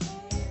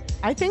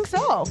 I think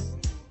so.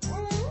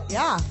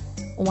 Yeah.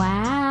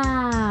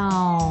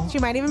 Wow. She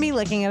might even be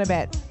licking it a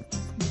bit.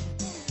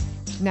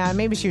 No,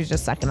 maybe she was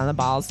just sucking on the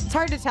balls. It's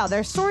hard to tell.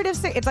 They're sort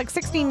of, it's like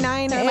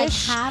 69-ish. They're like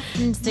half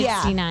and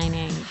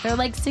 69ing. They're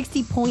like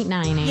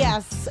 60.9ing.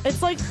 Yes.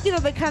 It's like,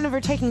 they kind of are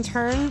taking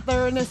turns.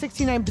 They're in a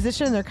 69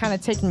 position. They're kind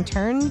of taking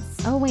turns.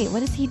 Oh, wait.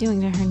 What is he doing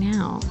to her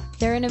now?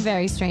 They're in a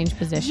very strange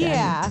position.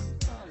 Yeah.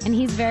 And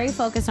he's very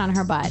focused on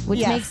her butt,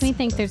 which makes me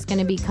think there's going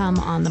to be cum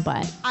on the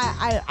butt.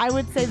 I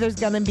would say there's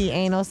going to be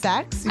anal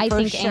sex. I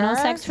think anal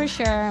sex for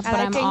sure, but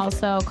I'm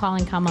also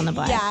calling cum on the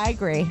butt. Yeah, I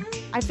agree.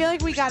 I feel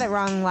like we got it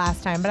wrong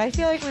last time, but I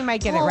feel like we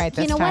might get it right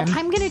this time. You know what?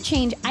 I'm going to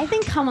change. I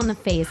think cum on the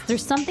face.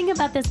 There's something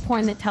about this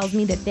porn that tells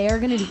me that they're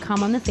going to do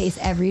cum on the face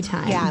every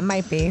time. Yeah, it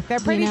might be.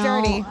 They're pretty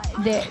dirty.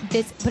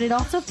 But it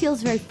also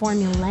feels very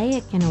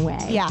formulaic in a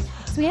way. Yeah.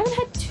 So we haven't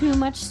had too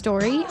much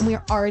story, and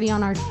we're already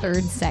on our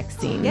 3rd sex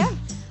scene. Yeah.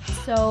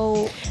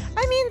 So,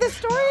 I mean, the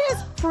story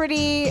is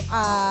pretty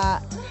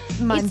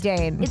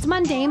mundane. It's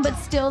mundane, but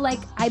still, like,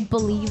 I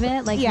believe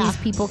it. Like, these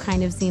people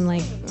kind of seem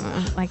like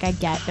I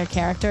get their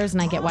characters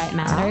and I get why it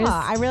matters.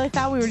 I really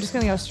thought we were just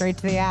going to go straight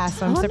to the ass.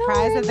 So I'm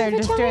surprised that they're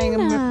just doing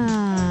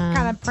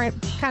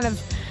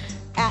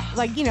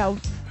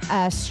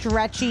a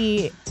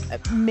stretchy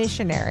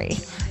missionary.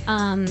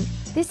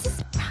 This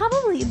is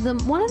probably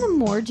one of the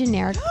more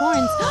generic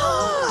porns.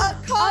 A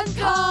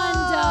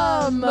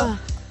condom.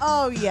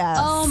 Oh, yes.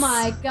 Oh,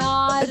 my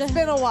God. It's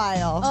been a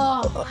while.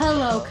 Oh,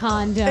 hello,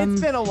 condom.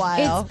 It's been a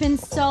while. It's been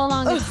so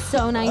long. It's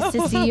so nice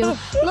to see you.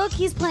 Look,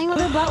 he's playing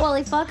with her butt while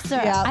he fucks her.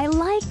 Yep. I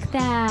like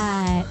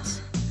that.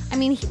 I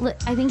mean,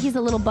 I think he's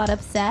a little butt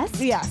obsessed.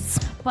 Yes.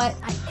 But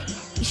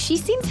she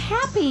seems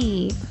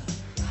happy.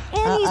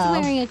 And he's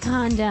wearing a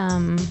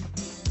condom.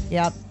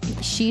 Yep.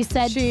 She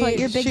said, put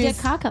your big dick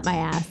cock up my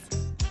ass.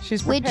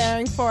 She's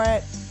preparing for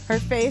it. Her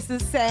face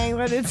is saying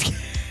that it's...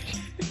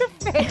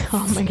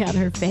 Oh my God,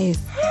 her face.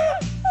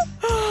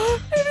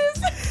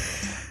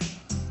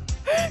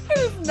 It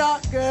is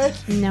not good.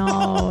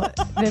 No,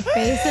 the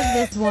face of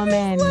this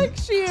woman.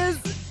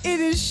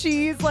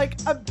 She's like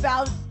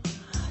about...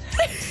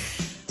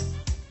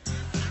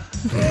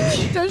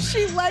 Does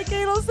she like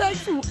anal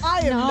sex?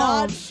 I am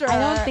not sure. I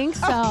don't think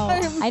so.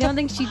 I don't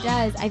think she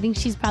does. I think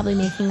she's probably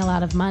making a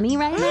lot of money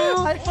right now.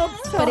 I hope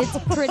so. But it's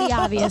pretty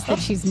obvious that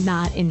she's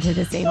not into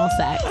this anal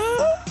sex.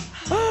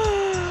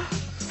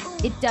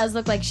 It does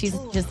look like she's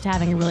just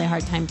having a really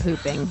hard time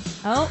pooping.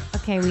 Oh,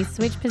 okay, we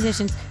switched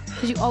positions.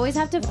 Because you always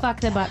have to fuck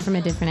the butt from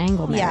a different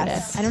angle, Meredith.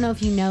 Yes. I don't know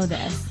if you know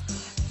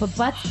this, but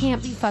butts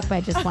can't be fucked by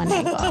just one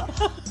angle.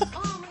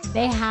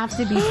 They have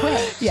to be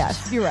switched.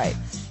 Yes, you're right.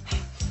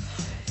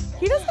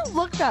 He doesn't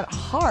look that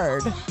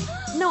hard.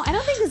 No, I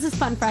don't think this is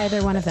fun for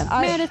either one of them.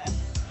 Meredith,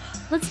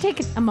 let's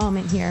take a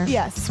moment here.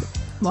 Yes.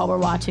 While we're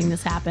watching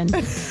this happen.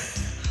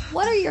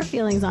 What are your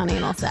feelings on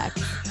anal sex?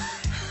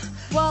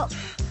 Well,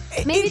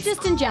 Maybe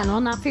just in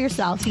general, not for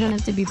yourself. You don't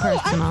have to be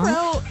personal. I'm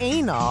pro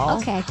anal.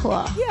 Okay,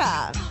 cool.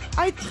 Yeah,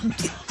 I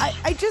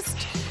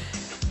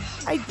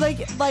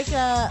like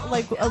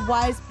a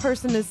wise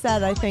person has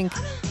said. I think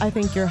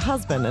your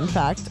husband, in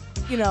fact,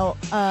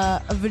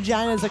 a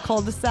vagina is a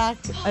cul-de-sac,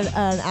 an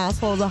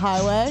asshole is a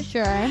highway.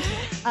 Sure.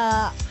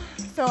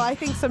 So I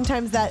think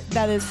sometimes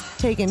that is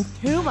taken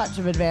too much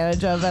of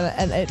advantage of,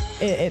 and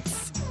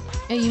it's.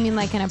 Oh, you mean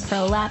like in a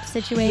prolapse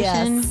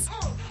situation? Yes.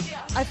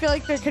 I feel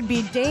like there could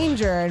be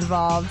danger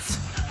involved.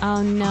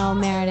 Oh no,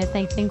 Meredith,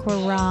 I think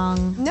we're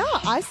wrong. No,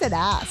 I said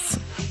ass.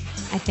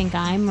 I think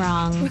I'm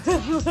wrong.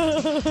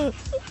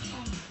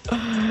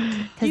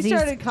 He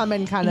started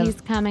coming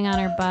He's coming on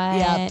her butt.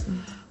 Yep.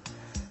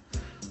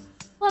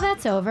 Well,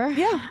 that's over.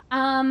 Yeah.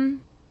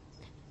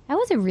 That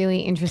was a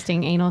really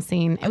interesting anal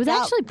scene. It was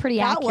actually pretty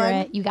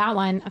accurate. One. You got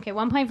one. Okay,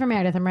 1 point for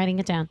Meredith. I'm writing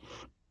it down.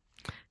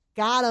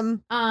 Got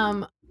him.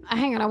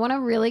 Hang on. I want to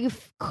really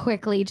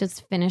quickly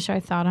just finish our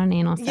thought on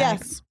anal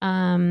sex.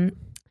 Yes.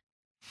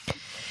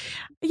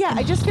 Yeah,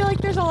 I just feel like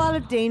there's a lot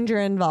of danger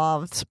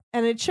involved,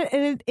 and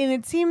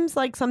it seems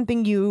like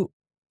something you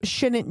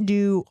shouldn't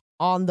do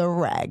on the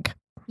reg.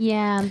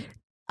 Yeah.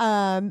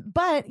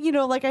 But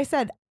like I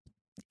said,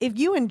 if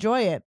you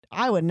enjoy it,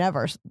 I would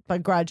never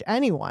begrudge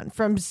anyone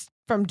from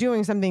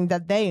doing something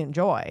that they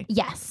enjoy.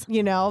 Yes.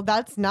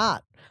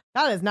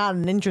 That is not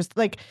an interest.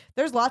 Like,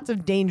 there's lots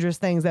of dangerous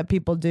things that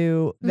people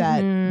do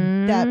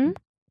that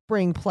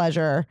bring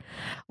pleasure.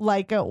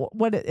 Like,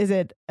 what is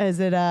it?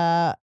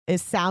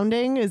 Is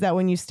sounding? Is that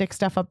when you stick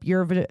stuff up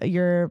your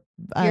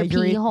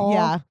pee hole?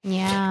 Yeah.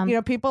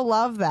 Yeah. People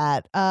love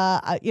that.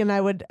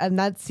 And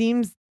that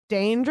seems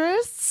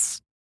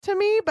dangerous to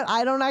me, but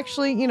I don't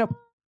actually,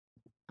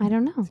 I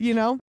don't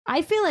know.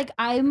 I feel like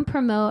I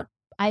promote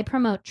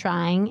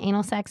trying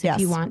anal sex if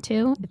you want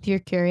to. If you're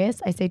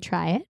curious, I say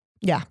try it.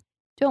 Yeah.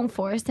 Don't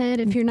force it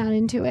if you're not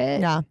into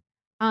it. Yeah.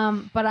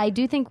 But I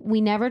do think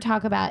we never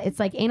talk about, it's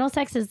like anal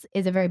sex is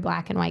a very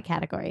black and white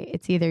category.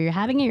 It's either you're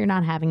having it, you're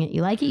not having it.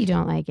 You like it, you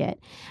don't like it.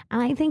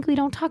 And I think we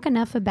don't talk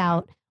enough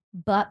about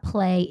butt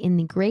play in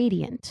the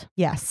gradient.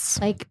 Yes.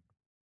 Like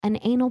an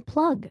anal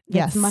plug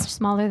that's much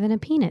smaller than a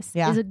penis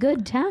is a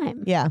good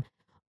time. Yeah.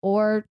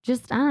 Or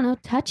just, I don't know,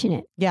 touching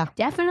it. Yeah.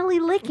 Definitely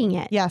licking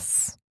it.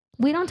 Yes.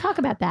 We don't talk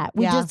about that.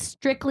 We just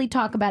strictly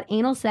talk about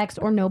anal sex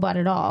or no butt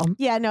at all.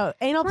 Yeah, no,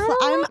 anal play.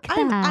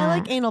 I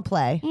like anal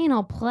play.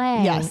 Anal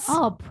play. Yes.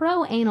 Oh,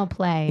 pro anal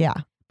play. Yeah.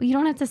 But you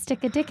don't have to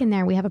stick a dick in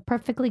there. We have a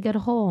perfectly good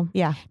hole.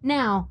 Yeah.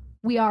 Now,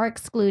 we are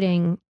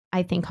excluding,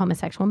 I think,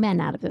 homosexual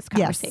men out of this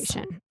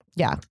conversation. Yes.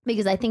 Yeah.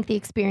 Because I think the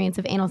experience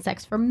of anal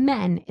sex for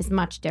men is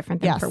much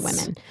different than for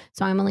women.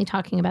 So I'm only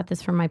talking about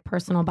this from my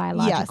personal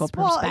biological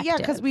perspective. Well, yeah,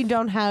 because we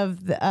don't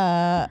have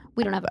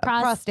we don't have a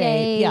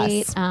prostate.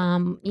 Yes.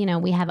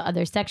 We have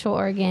other sexual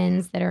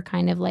organs that are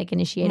kind of like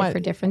initiated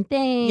for different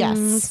things.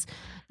 Yes.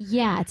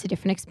 Yeah, it's a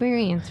different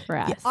experience for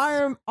us.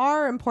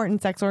 Our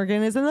important sex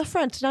organ is in the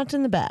front, not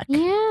in the back. Yeah.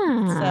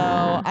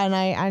 So, and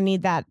I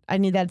need that. I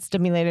need that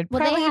stimulated.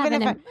 Well, Probably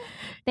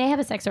they have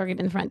a sex organ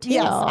in the front too.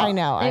 Yes, I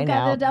know. They've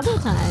got the double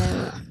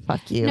time.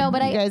 Fuck you. No,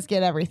 but you guys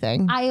get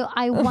everything.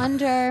 I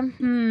wonder.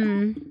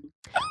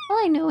 Well,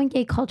 I know in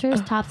gay culture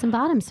there's tops and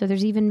bottoms, so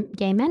there's even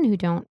gay men who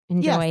don't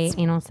enjoy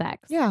anal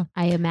sex. Yeah,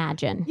 I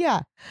imagine. Yeah,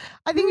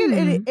 I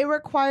think it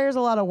requires a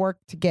lot of work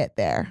to get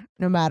there,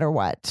 no matter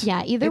what.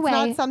 Yeah, either way,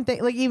 it's not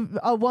something like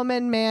a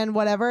woman, man,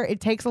 whatever.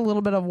 It takes a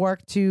little bit of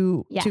work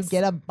to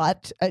get a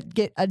butt,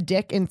 get a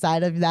dick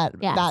inside of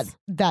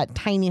that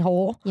tiny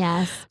hole.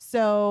 Yes.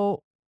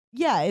 So.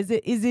 Yeah,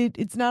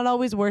 it's not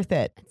always worth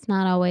it. It's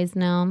not always,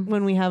 no.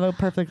 When we have a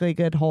perfectly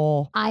good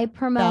hole. I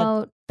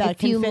promote that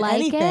if you like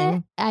anything.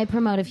 it. I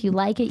promote if you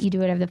like it, you do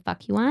whatever the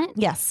fuck you want.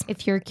 Yes.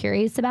 If you're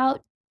curious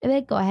about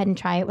it, go ahead and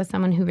try it with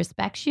someone who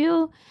respects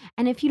you.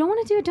 And if you don't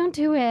want to do it, don't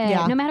do it.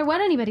 Yeah. No matter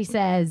what anybody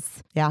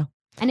says. Yeah.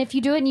 And if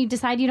you do it and you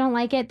decide you don't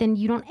like it, then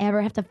you don't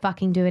ever have to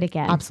fucking do it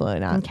again. Absolutely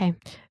not. Okay.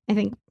 I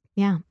think,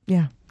 yeah.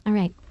 Yeah. All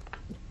right.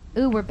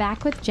 Ooh, we're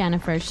back with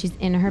Jennifer. She's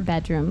in her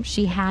bedroom.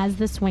 She has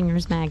the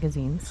Swingers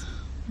magazines.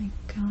 My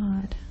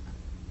God.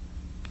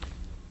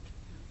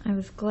 I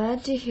was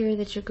glad to hear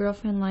that your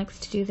girlfriend likes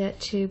to do that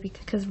too,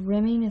 because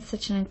rimming is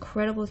such an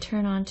incredible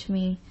turn on to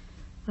me.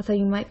 Although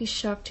you might be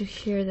shocked to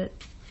hear that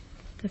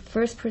the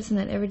first person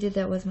that ever did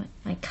that was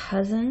my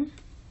cousin.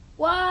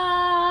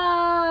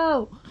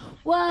 Whoa!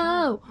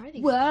 Whoa!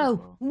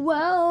 Whoa!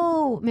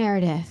 Whoa!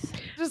 Meredith.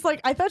 Just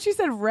like, I thought she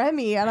said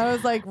Remy, and I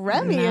was like,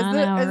 Remy? Is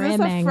this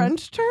a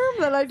French term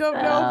that I don't know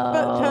if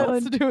that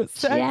has to do with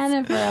sex?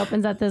 Jennifer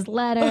opens up this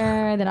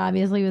letter that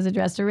obviously was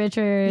addressed to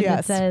Richard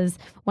that says,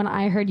 when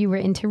I heard you were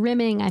into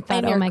rimming, I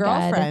thought, oh my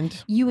God,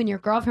 you and your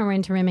girlfriend were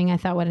into rimming. I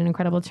thought, what an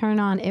incredible turn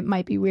on. It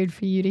might be weird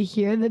for you to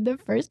hear that the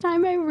first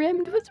time I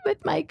rimmed was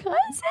with my cousin.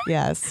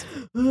 Yes.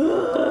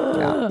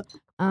 Yeah.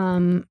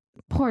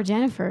 Poor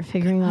Jennifer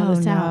figuring all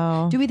this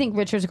out. Do we think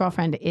Richard's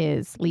girlfriend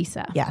is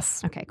Lisa?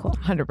 Yes. Okay, cool.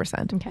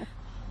 100%. Okay.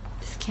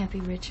 This can't be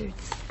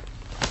Richard's.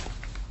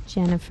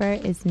 Jennifer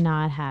is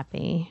not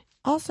happy.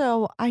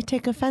 Also, I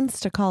take offense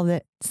to call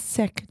it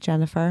sick,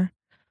 Jennifer.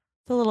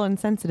 It's a little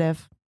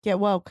insensitive. Get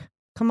woke.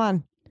 Come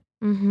on.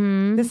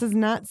 Mm-hmm. This is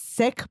not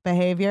sick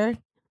behavior.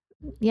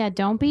 Yeah,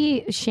 don't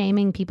be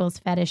shaming people's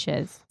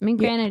fetishes. I mean,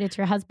 granted, it's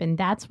your husband.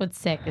 That's what's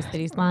sick, is that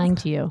he's lying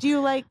to you. Do you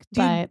like?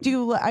 Are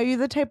you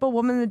the type of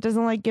woman that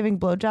doesn't like giving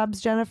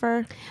blowjobs,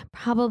 Jennifer?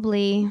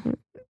 Probably.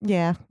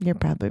 Yeah, you're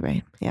probably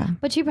right. Yeah,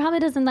 but she probably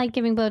doesn't like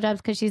giving blowjobs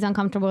because she's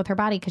uncomfortable with her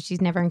body because she's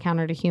never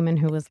encountered a human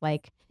who was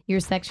like, your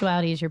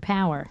sexuality is your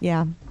power.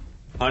 Yeah.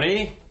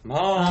 Honey,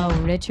 Mom.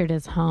 Oh, Richard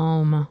is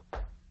home.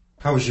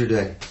 How was your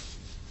day?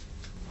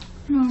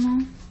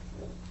 Normal.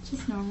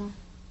 Just normal.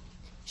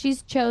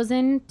 She's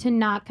chosen to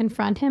not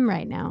confront him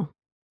right now.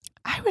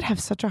 I would have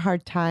such a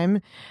hard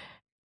time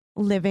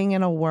living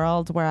in a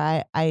world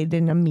where I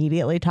didn't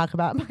immediately talk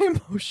about my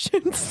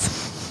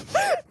emotions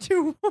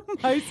to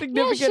my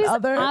significant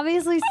other.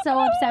 Obviously so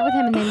upset with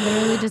him, and they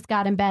literally just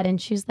got in bed, and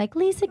she's like,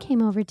 Lisa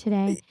came over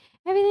today.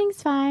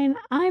 Everything's fine.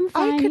 I'm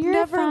fine. I could You're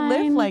never fine.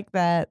 live like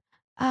that.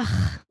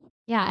 Ugh.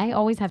 Yeah, I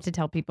always have to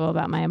tell people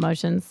about my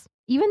emotions.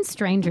 Even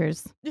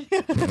strangers.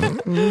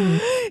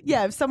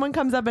 Yeah, if someone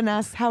comes up and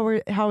asks, how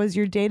was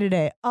your day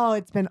today? Oh,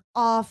 it's been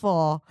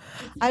awful.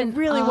 I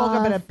really woke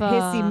up in a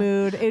pissy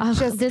mood. It's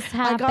just, this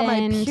happened. I got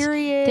my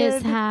period.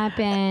 This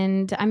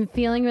happened. I'm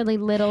feeling really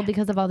little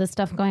because of all this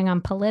stuff going on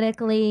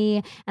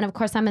politically. And of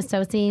course, I'm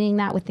associating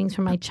that with things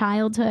from my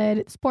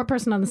childhood. This poor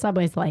person on the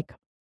subway is like,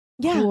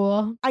 yeah,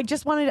 cool. I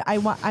just wanted I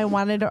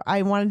wanted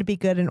to be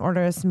good and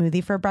order a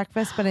smoothie for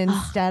breakfast, but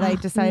instead I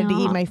decided to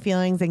eat my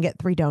feelings and get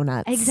 3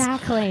 donuts.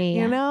 Exactly.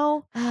 You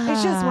know,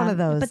 it's just one of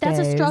those. But days.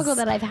 that's a struggle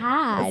that I've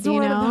had. It's you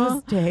one know,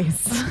 of those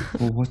days.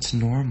 Well, what's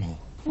normal?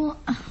 Well,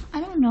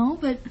 I don't know,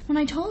 but when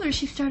I told her,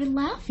 she started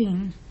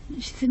laughing.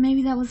 She said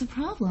maybe that was a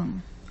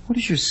problem. What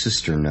does your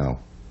sister know?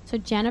 So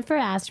Jennifer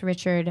asked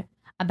Richard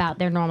about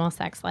their normal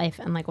sex life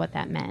and like what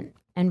that meant.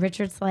 And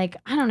Richard's like,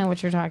 I don't know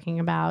what you're talking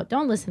about.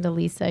 Don't listen to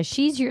Lisa.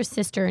 She's your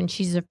sister and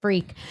she's a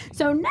freak.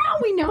 So now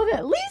we know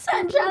that Lisa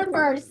and Jennifer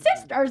are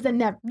sisters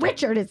and that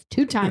Richard is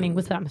two-timing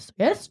with some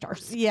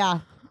sisters.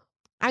 Yeah.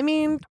 I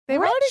mean, they've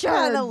already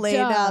kind of laid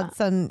out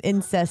some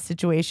incest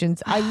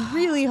situations. I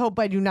really hope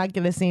I do not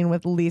get a scene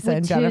with Lisa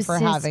and Jennifer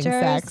having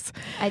sex.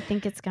 I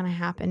think it's going to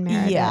happen,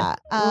 Meredith. Yeah.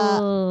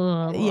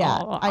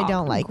 I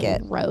don't like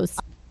it. Gross.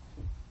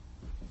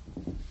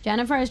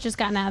 Jennifer has just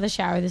gotten out of the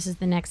shower. This is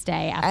the next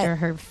day after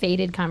her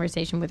fated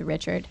conversation with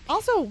Richard.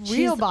 Also,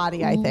 real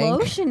body, I think.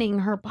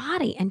 Lotioning her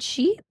body, and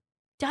she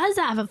does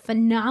have a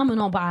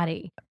phenomenal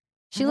body.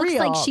 She looks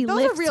like she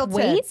lifts real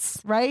weights,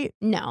 tits, right?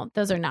 No,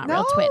 those are not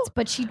real twits,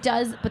 but she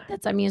does. But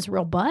that's, I mean, it's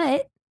real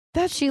butt.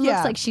 She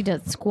looks like she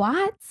does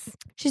squats.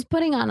 She's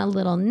putting on a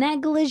little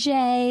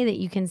negligee that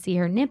you can see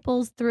her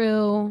nipples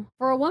through.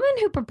 For a woman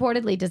who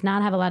purportedly does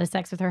not have a lot of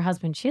sex with her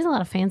husband, she has a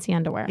lot of fancy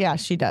underwear. Yeah,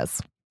 she does.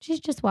 She's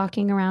just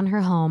walking around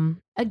her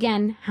home.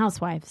 Again,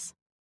 housewives.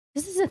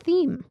 This is a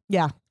theme.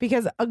 Yeah,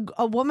 because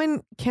a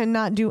woman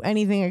cannot do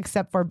anything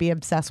except for be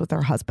obsessed with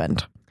her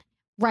husband.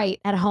 Right,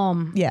 at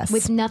home. Yes.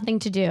 With nothing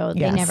to do. Yes.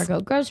 They never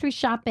go grocery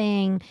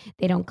shopping.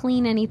 They don't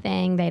clean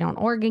anything. They don't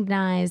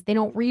organize. They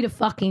don't read a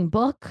fucking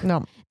book.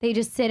 No. They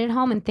just sit at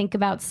home and think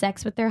about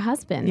sex with their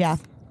husbands. Yeah.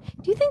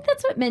 Do you think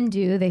that's what men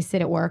do? They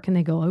sit at work and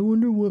they go, I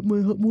wonder what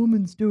my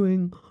woman's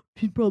doing.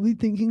 She's probably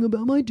thinking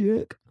about my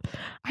dick.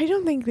 I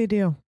don't think they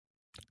do.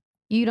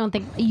 You don't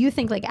think, you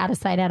think like out of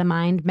sight, out of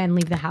mind, men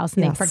leave the house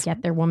and they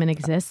forget their woman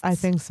exists? I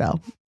think so.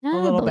 I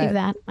believe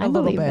that. I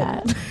believe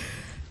that.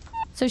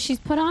 So she's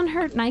put on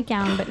her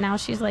nightgown, but now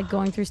she's like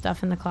going through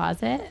stuff in the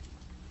closet,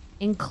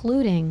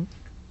 including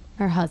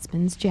her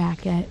husband's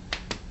jacket.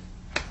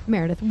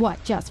 Meredith,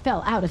 what just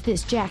fell out of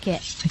this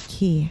jacket? A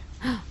key.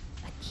 A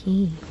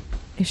key.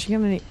 Is she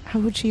gonna? How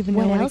would she even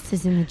know what else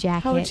is in the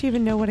jacket? How would she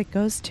even know what it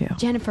goes to?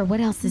 Jennifer,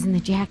 what else is in the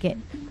jacket?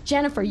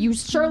 Jennifer, you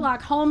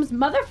Sherlock Holmes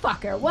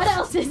motherfucker. What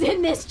else is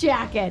in this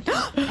jacket?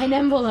 An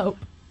envelope.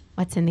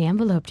 What's in the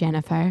envelope,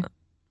 Jennifer?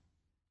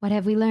 What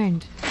have we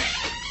learned?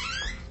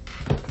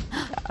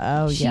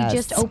 Oh, she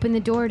just opened the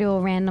door to a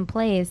random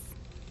place.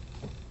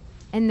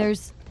 And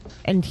there's...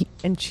 And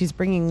she's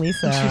bringing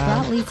Lisa. And she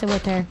brought Lisa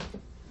with her.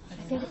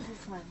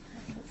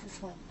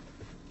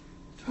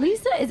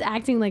 Lisa is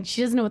acting like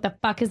she doesn't know what the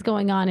fuck is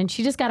going on, and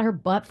she just got her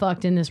butt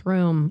fucked in this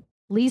room.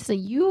 Lisa,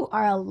 you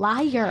are a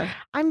liar.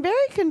 I'm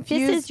very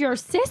confused. This is your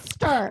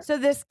sister. So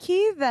this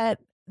key that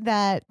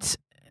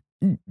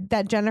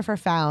Jennifer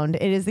found,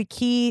 it is the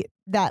key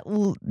that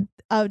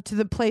to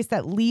the place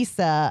that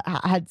Lisa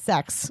had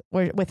sex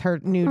with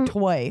her new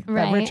toy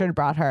that Richard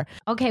brought her.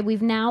 Okay,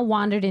 we've now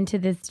wandered into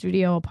this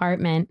studio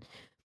apartment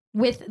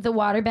with the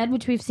waterbed,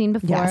 which we've seen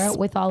before,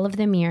 with all of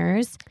the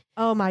mirrors.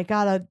 Oh my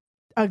God,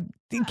 a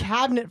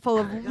cabinet full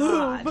of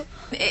lube.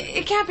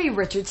 It can't be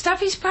Richard's stuff.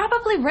 He's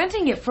probably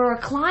renting it for a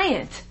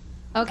client.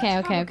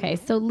 Okay.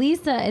 So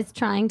Lisa is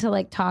trying to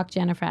like talk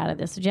Jennifer out of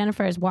this. So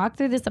Jennifer has walked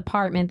through this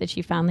apartment that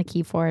she found the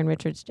key for in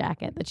Richard's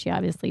jacket that she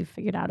obviously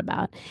figured out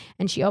about.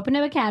 And she opened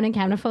up a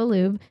cabinet full of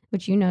lube,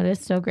 which you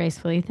noticed so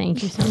gracefully.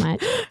 Thank you so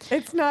much.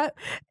 It's not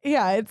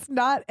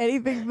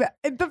anything that,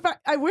 the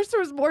fact, I wish there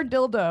was more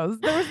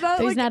dildos.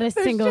 There's not a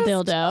single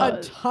dildo.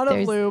 A ton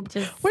of lube.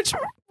 Which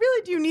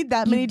really, do you need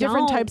that many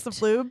different types of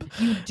lube?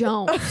 You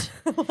don't.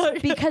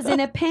 Because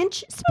in a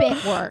pinch,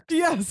 spit works.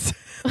 Yes.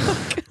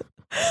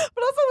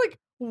 But also, like,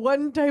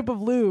 one type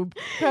of lube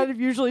kind of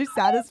usually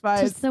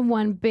satisfies.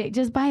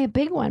 Just buy a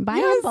big one. Buy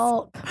in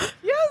bulk.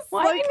 Yes.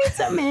 Why do you need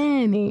so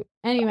many?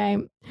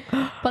 Anyway,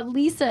 but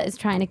Lisa is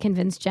trying to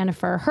convince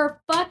Jennifer,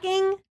 her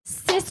fucking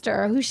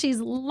sister, who she's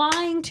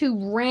lying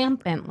to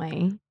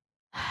rampantly.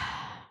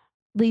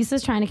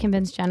 Lisa's trying to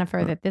convince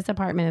Jennifer that this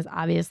apartment is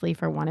obviously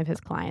for one of his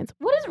clients.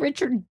 What does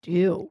Richard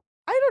do?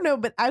 I don't know,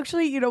 but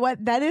actually, you know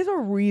what? That is a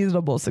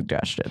reasonable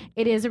suggestion.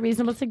 It is a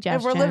reasonable suggestion.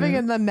 If we're living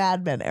in the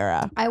Mad Men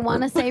era. I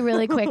want to say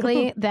really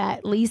quickly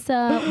that Lisa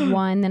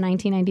won the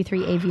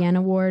 1993 AVN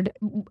Award.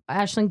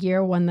 Ashlyn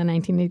Gere won the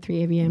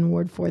 1993 AVN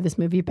Award for this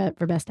movie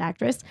for Best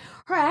Actress.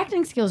 Her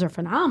acting skills are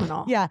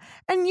phenomenal. Yeah.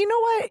 And you know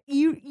what?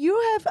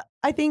 You have,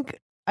 I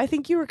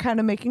think you were kind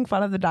of making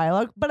fun of the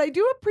dialogue, but I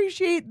do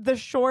appreciate the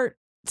short,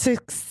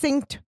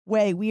 succinct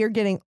way we are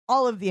getting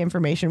all of the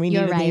information we need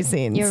in these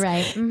scenes. You're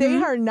right. Mm-hmm. They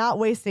are not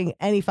wasting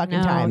any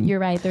fucking time. You're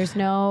right. There's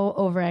no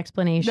over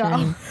explanation.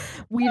 No.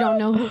 We don't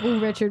know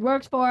who Richard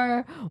works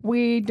for.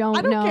 We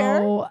don't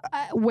know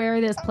where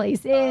this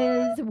place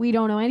is. We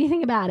don't know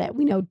anything about it.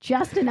 We know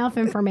just enough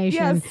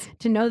information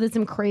to know that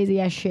some crazy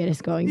ass shit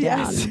is going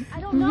down.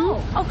 I don't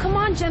know. Oh, come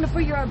on,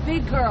 Jennifer. You're a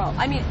big girl.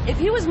 I mean, if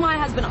he was my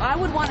husband, I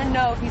would want to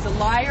know if he's a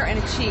liar and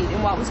a cheat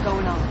and what was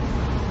going on.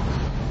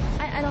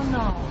 I don't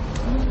know.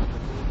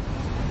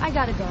 I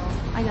gotta go.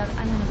 I'm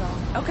gonna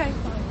go. Okay.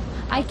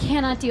 I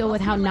cannot deal with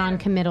how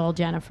non-committal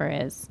Jennifer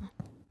is.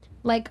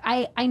 Like,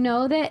 I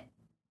know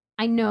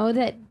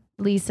that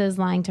Lisa's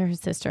lying to her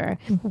sister.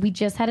 We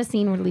just had a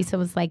scene where Lisa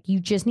was like,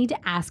 you just need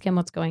to ask him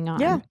what's going on.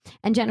 Yeah.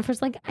 And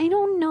Jennifer's like, I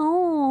don't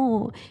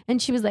know.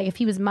 And she was like, if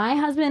he was my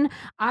husband,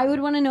 I would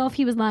want to know if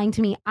he was lying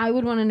to me. I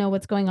would want to know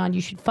what's going on.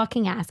 You should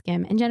fucking ask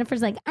him. And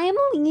Jennifer's like, I am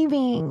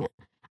leaving.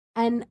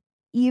 And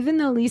even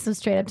though Lisa's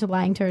straight up to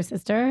lying to her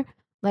sister,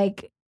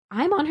 like,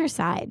 I'm on her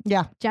side.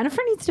 Yeah.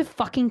 Jennifer needs to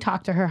fucking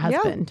talk to her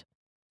husband.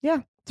 Yeah.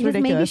 It's because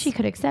ridiculous. maybe she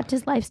could accept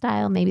his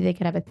lifestyle. Maybe they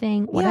could have a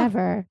thing,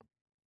 whatever.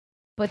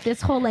 But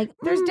this whole like,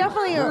 there's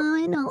definitely I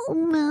don't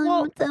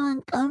know, it's so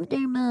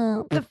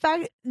uncomfortable.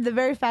 The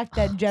very fact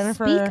that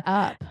Jennifer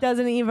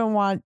doesn't even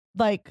want,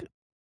 like,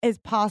 is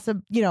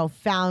possible,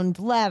 found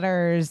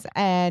letters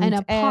and an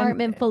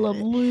apartment full of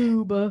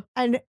lube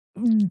and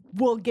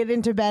will get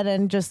into bed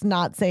and just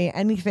not say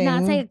anything,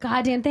 not say a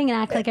goddamn thing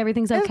and act like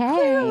everything's okay. That's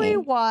clearly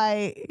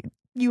why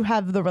you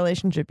have the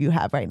relationship you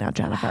have right now,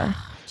 Jennifer.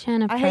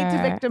 Jennifer, I hate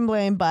to victim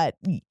blame, but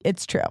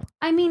it's true.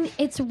 I mean,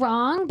 it's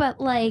wrong,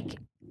 but like,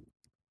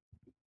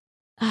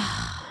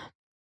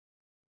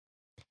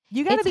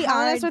 you got to be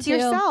honest with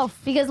yourself.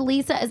 Because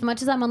Lisa, as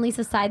much as I'm on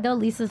Lisa's side, though,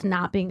 Lisa's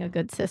not being a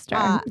good sister.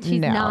 She's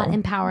not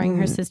empowering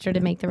her sister to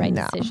make the right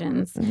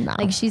decisions. No.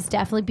 Like, she's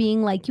definitely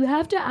being like, you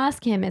have to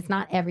ask him. It's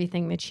not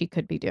everything that she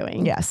could be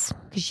doing. Yes.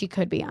 Because she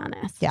could be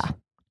honest. Yeah.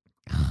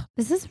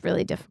 This is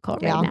really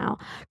difficult right now.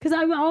 Because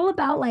I'm all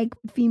about, like,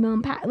 female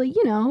empowerment.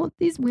 Like,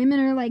 these women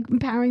are, like,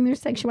 empowering their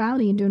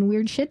sexuality and doing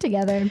weird shit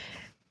together.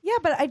 Yeah,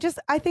 but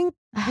I think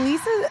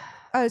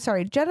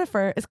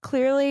Jennifer is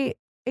clearly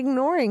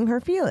ignoring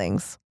her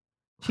feelings.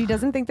 She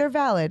doesn't think they're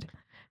valid.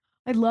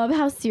 I love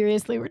how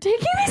seriously we're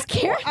taking these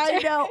characters. I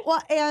know.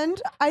 Well,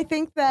 and I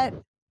think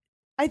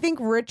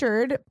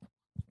Richard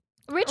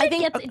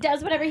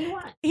does whatever he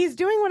wants. He's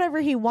doing whatever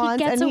he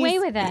wants. He gets away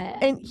with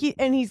it.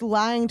 And he's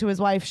lying to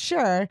his wife,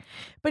 sure.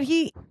 But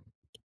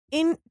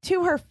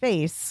to her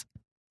face,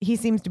 he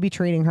seems to be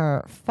treating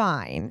her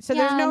fine. So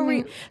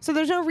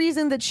there's no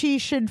reason that she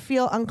should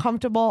feel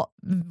uncomfortable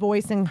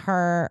voicing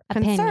her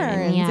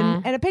concerns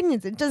and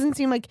opinions. It doesn't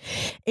seem like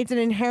it's an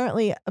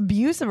inherently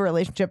abusive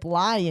relationship.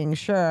 Lying,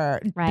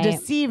 sure. Right.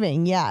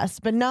 Deceiving,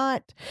 yes, but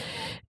not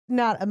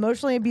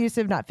emotionally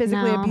abusive, not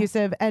physically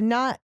abusive, and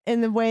not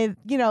in the way,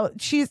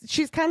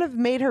 she's kind of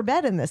made her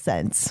bed in this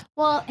sense.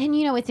 Well, and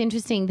it's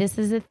interesting. This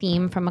is a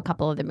theme from a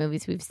couple of the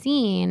movies we've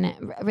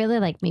seen, really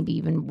like maybe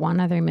even one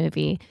other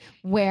movie,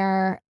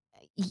 where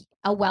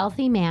a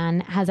wealthy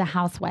man has a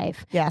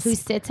housewife who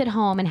sits at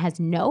home and has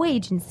no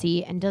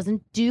agency and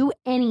doesn't do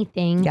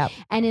anything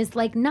and is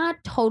like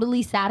not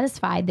totally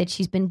satisfied that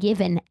she's been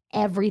given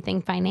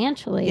everything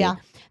financially. Yeah.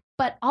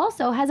 But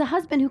also has a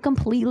husband who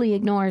completely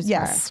ignores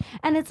her.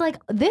 And it's like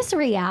this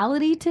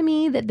reality to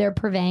me that they're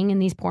purveying in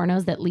these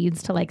pornos that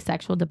leads to like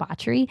sexual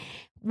debauchery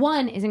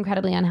one, is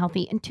incredibly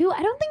unhealthy, and two,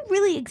 I don't think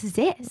really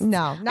exists.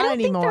 No, not I don't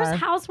anymore. think there's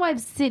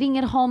housewives sitting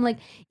at home, like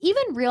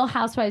even Real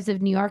Housewives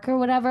of New York or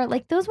whatever.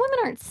 Like those women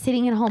aren't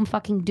sitting at home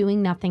fucking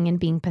doing nothing and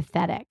being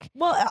pathetic.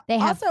 Well, they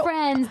have also,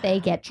 friends, they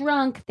get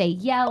drunk, they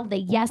yell,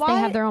 they they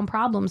have their own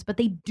problems, but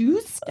they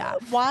do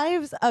stuff.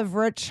 Wives of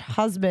rich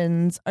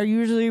husbands are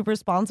usually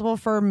responsible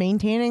for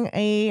maintaining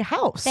a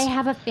house. They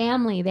have a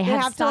family. They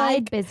have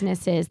side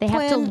businesses. They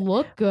have to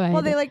look good.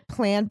 Well, they like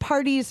plan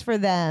parties for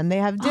them. They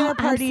have dinner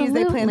parties.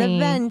 They plan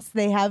events.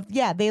 They have,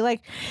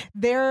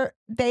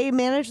 they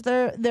manage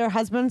their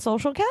husband's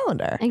social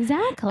calendar.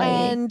 Exactly.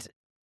 And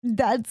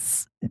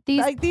that's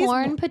these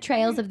porn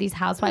portrayals of these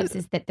housewives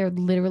is that they're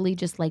literally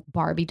just like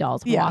Barbie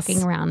dolls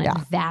walking around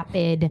and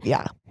vapid.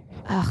 Yeah.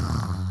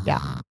 Ugh.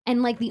 Yeah.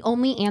 And like the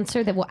only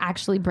answer that will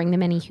actually bring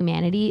them any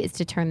humanity is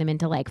to turn them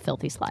into like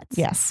filthy sluts.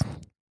 Yes.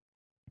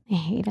 I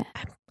hate it.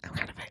 I'm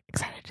kind of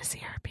excited to see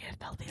her be a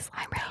filthy slut.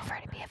 I'm ready for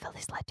her to be a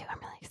filthy slut too. I'm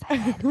really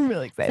excited. I'm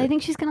really excited. I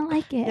think she's going to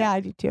like it. Yeah, I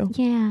do too.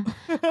 Yeah.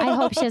 I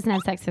hope she doesn't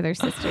have sex with her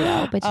sister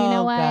though. But you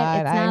know what?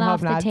 God, It's not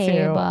off the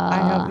table. I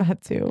hope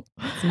not to.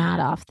 It's not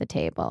off the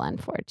table,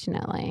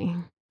 unfortunately.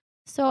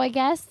 So I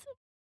guess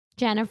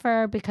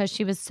Jennifer, because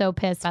she was so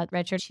pissed at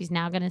Richard, she's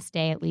now going to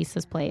stay at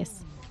Lisa's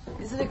place.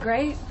 Isn't it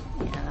great?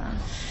 Yeah.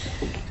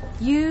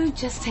 You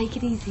just take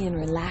it easy and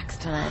relax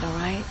tonight, all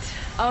right?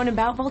 Oh, and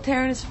about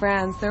Voltaire and his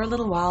friends, they're a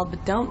little wild,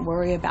 but don't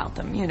worry about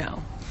them, you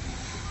know.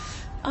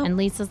 Oh, and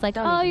Lisa's like,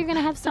 you're going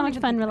to have so much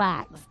fun.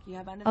 Relax.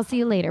 I'll see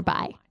you later.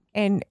 Bye.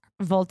 And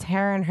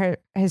Voltaire and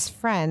his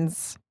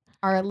friends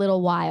are a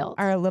little wild.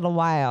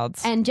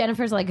 And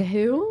Jennifer's like,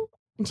 who?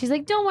 And she's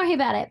like, don't worry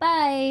about it.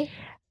 Bye.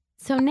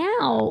 So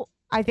now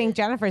I think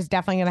Jennifer's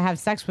definitely going to have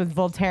sex with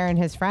Voltaire and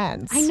his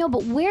friends. I know,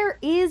 but where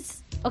is...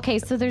 Okay,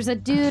 so there's a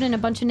dude and a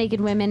bunch of naked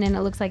women, and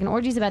it looks like an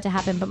orgy's about to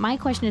happen. But my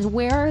question is,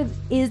 where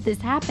is this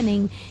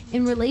happening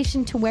in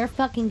relation to where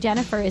fucking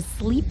Jennifer is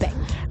sleeping?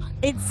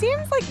 It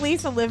seems like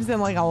Lisa lives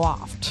in like a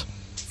loft.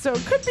 So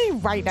it could be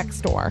right next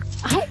door.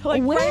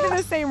 Right in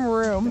the same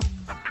room.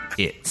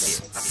 It's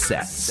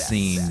sex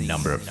scene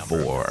number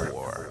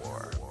 4.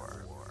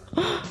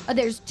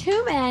 There's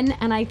 2 men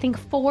and I think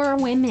 4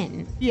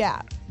 women.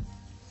 Yeah.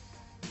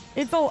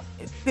 It's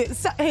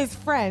his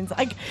friends.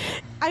 Like,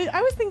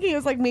 I was thinking it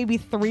was like maybe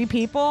 3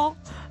 people.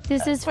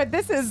 This is 6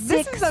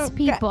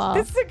 people.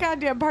 This is a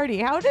goddamn party.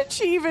 How did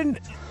she even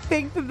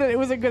think that it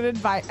was a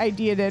good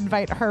idea to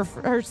invite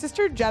her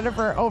sister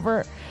Jennifer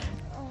over?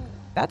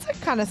 That's a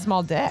kind of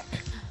small dick.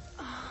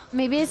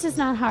 Maybe it's just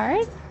not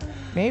hard.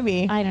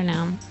 Maybe. I don't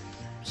know.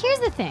 Here's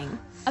the thing.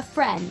 A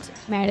friend,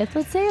 Meredith,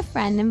 let's say a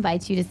friend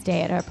invites you to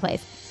stay at her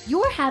place.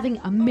 You're having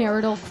a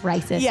marital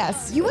crisis.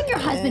 Yes. You and your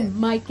husband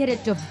might get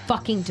a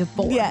fucking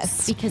divorce.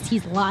 Yes. Because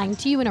he's lying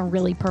to you in a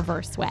really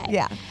perverse way.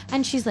 Yeah.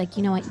 And she's like,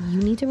 you know what? You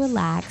need to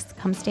relax.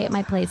 Come stay at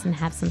my place and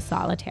have some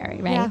solitary,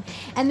 right? Yeah.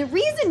 And the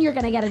reason you're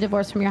going to get a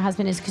divorce from your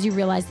husband is because you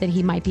realize that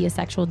he might be a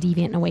sexual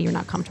deviant in a way you're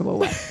not comfortable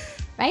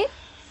with. Right?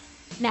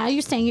 Now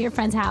you're staying at your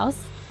friend's house.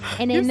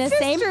 And in the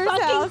same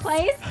fucking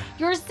place,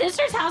 your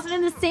sister's house, and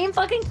in the same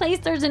fucking place,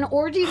 there's an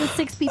orgy with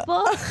 6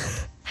 people.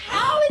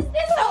 How is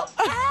this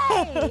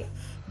okay?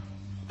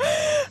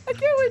 I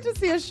can't wait to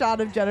see a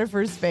shot of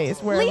Jennifer's face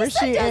wherever Lisa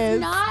she is. Lisa does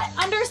not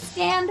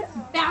understand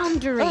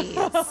boundaries.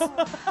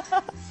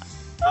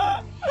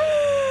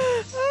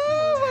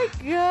 Oh my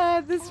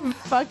God, this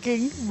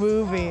fucking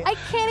movie. I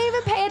can't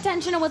even pay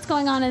attention to what's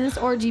going on in this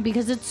orgy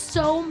because it's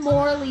so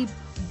morally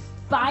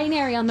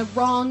binary on the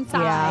wrong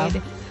side.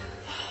 Yeah.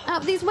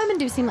 These women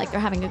do seem like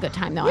they're having a good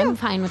time, though. Yeah. I'm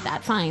fine with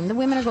that. Fine. The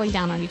women are going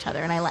down on each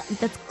other, and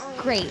that's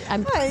great. Great.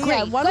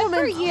 Yeah, Good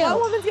for you.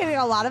 One woman's getting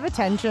a lot of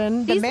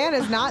attention. The man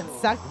is not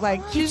sucked.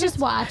 Like she's just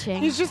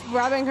watching. He's just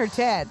rubbing her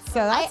tits,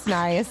 so that's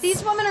nice.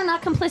 These women are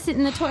not complicit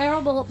in the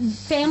terrible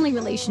family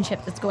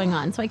relationship that's going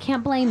on, so I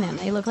can't blame them.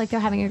 They look like they're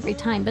having a great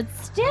time, but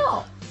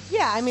still.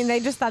 Yeah, I mean,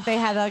 they just thought they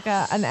had like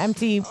an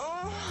empty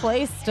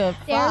place to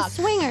They're fuck.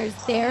 swingers.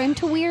 They're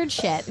into weird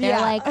shit. They're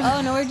like, oh,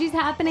 an orgy's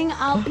happening.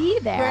 I'll be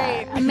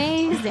there. Great.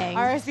 Amazing.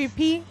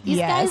 RSVP? These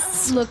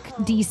guys look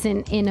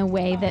decent in a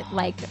way that,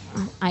 like,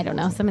 I don't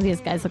know. Some of these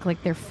guys look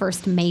like they're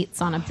first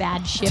mates on a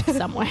bad ship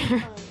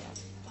somewhere.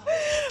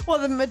 Well,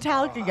 the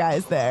Metallica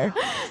guy's there.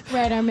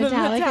 Right, our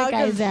Metallica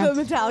guy's there.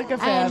 The Metallica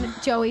fan.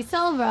 And Joey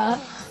Silva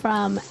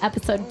from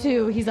episode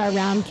 2, he's our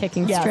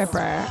round-kicking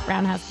stripper.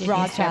 Roundhouse kicking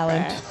Raw stripper.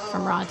 Talent.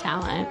 From Raw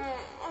Talent.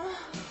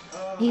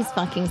 He's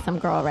fucking some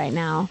girl right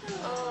now.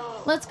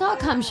 Let's call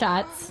cum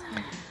shots.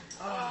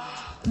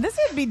 This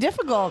would be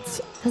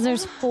difficult. Because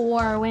there's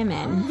 4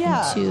 women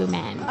and 2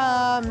 men.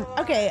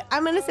 Okay,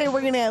 I'm going to say we're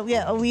going to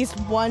get at least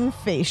 1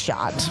 face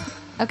shot.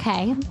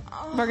 Okay.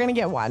 We're going to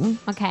get 1.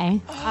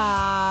 Okay.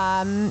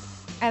 And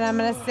I'm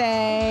going to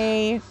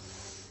say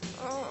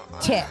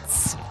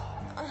tits.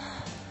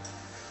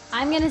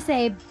 I'm going to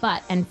say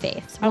butt and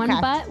face. Okay.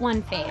 1 butt,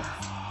 1 face.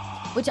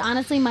 Which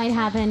honestly might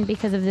happen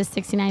because of this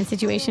 69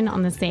 situation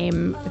with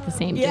the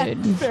same dude. Yeah,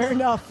 fair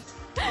enough.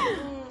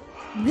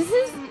 This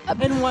is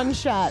in 1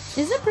 shot.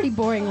 This is a pretty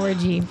boring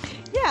orgy.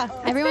 Yeah.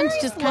 Everyone's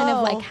just kind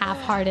of like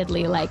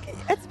half-heartedly like,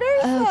 it's very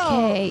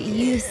okay,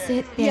 you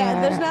sit there.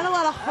 Yeah, there's not a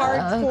lot of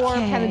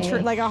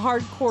hardcore like a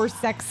hardcore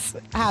sex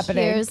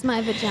happening. Here's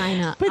my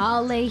vagina.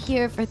 I'll lay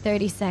here for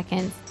 30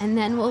 seconds and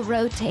then we'll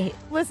rotate.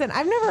 Listen,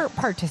 I've never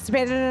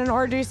participated in an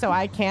orgy, so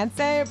I can't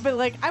say, but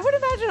like I would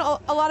imagine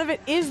a lot of it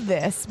is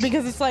this,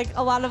 because it's like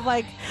a lot of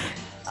like,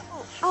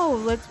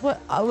 it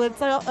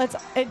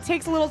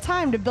takes a little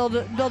time to build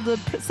a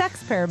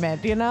sex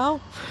pyramid, you know?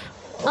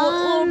 A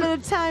little bit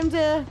of time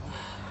to.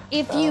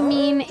 If you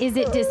mean, is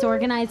it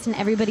disorganized and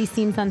everybody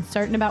seems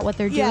uncertain about what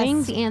they're doing?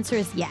 Yes. The answer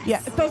is yes.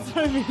 Yeah, that's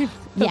what I mean.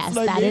 Yes,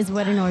 that is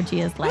what an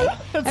orgy is like.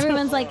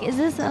 Everyone's like, is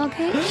this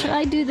okay? Should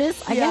I do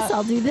this? I guess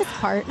I'll do this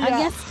part. Yeah. I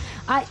guess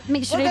I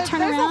make sure to turn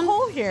there's around. There's a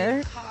hole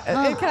here.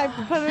 Can I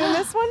put it in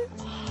this one?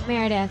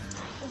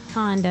 Meredith,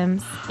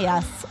 condoms.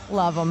 Yes,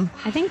 love them.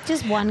 I think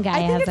just one guy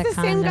has a condom. I think it's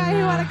the same guy who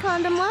had a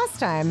condom last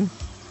time.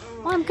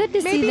 Well, I'm good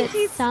to see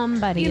that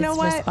somebody is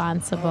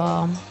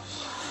responsible.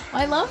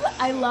 I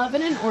love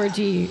in an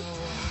orgy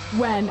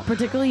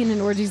particularly in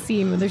an orgy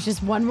scene, when there's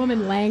just one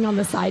woman laying on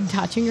the side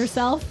touching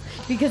herself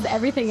because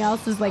everything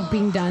else is like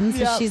being done.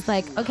 So she's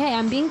like, okay,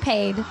 I'm being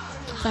paid,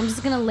 so I'm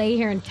just going to lay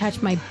here and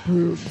touch my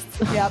boobs.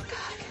 Yep.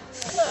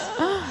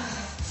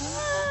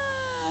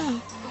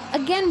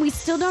 Again, we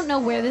still don't know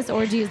where this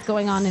orgy is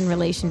going on in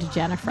relation to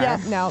Jennifer.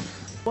 Yeah, no.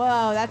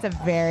 Whoa, that's a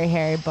very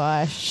hairy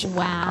bush.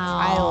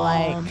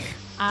 Wow.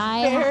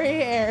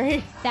 Very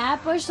hairy.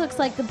 That bush looks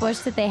like the bush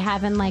that they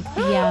have in like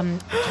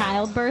the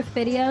childbirth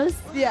videos.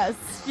 Yes.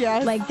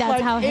 Like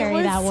that's how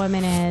hairy that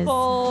woman is.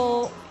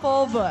 Full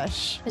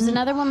bush. There's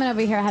another woman over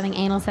here having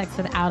anal sex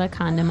without a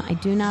condom. I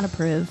do not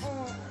approve.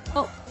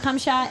 Oh, cum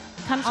shot.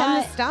 On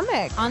the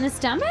stomach. On the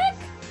stomach?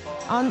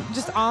 On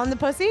the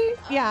pussy?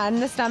 Yeah,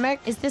 on the stomach.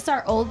 Is this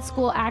our old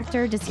school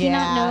actor? Does he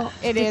not know?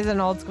 It is an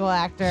old school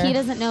actor. He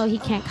doesn't know he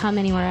can't come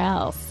anywhere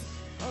else.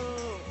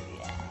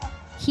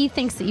 He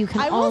thinks that you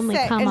can only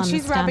come on the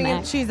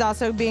stomach. She's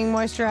also being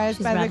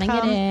moisturized by the cum. She's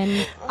rubbing it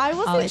in. I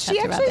will say she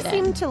actually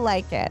seemed to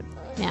like it.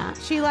 Yeah.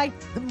 She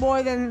liked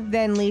more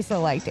than Lisa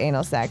liked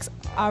anal sex.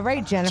 All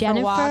right,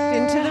 Jennifer walked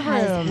into the room.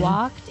 Has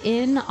walked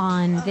in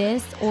on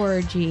this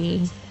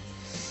orgy,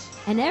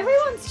 and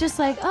everyone's just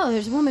like, "Oh,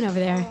 there's a woman over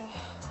there."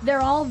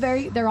 They're all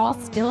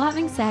still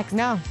having sex.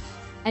 No.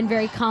 And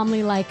very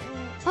calmly like,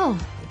 "Oh,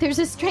 there's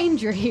a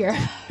stranger here."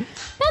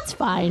 That's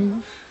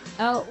fine.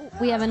 Oh,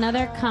 we have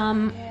another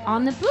cum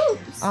on the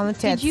boobs. On the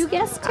tits. Did you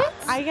guess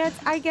tits? I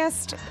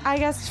guessed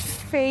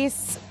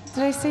face.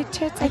 Did I say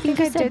tits? I think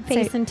I said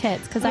face and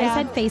tits because I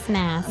said face and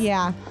ass.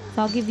 Yeah.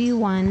 So I'll give you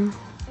one.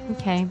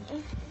 Okay.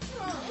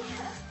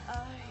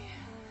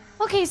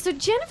 Okay, so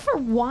Jennifer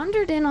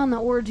wandered in on the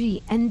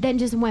orgy and then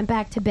just went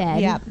back to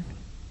bed. Yep.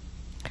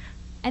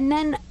 And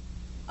then,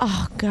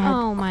 oh God,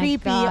 oh my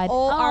creepy. God,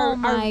 Our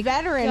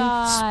veteran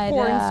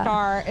porn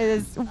star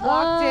is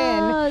walked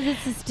in. Oh,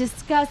 this is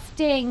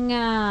disgusting.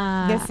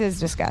 This is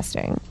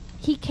disgusting.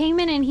 He came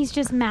in and he's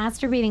just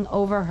masturbating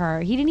over her.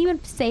 He didn't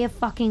even say a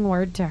fucking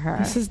word to her.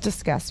 This is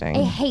disgusting.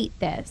 I hate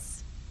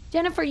this.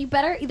 Jennifer, you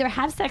better either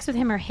have sex with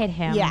him or hit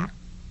him. Yeah,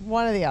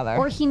 one or the other.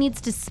 Or he needs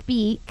to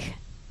speak.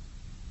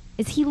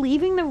 Is he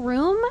leaving the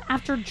room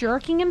after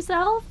jerking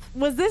himself?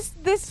 Was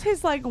this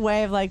his like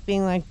way of like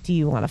being like, do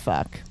you want to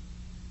fuck?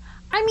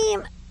 I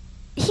mean,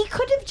 he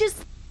could have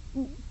just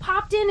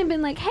popped in and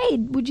been like, hey,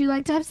 would you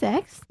like to have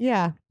sex?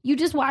 Yeah. You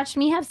just watched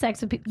me have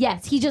sex with people.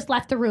 Yes, he just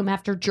left the room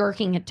after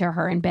jerking it to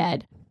her in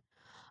bed.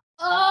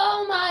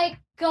 Oh my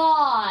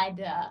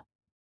God.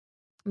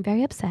 I'm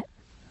very upset.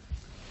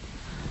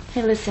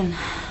 Hey, listen.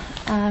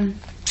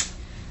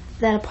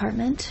 That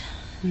apartment,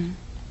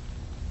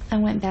 I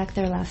went back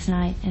there last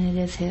night, and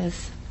it is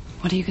his.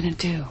 What are you going to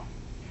do?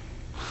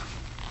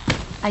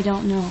 I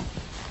don't know.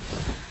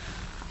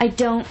 I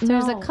don't know.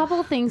 There's a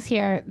couple things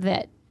here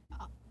that...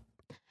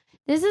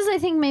 This is, I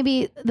think,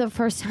 maybe the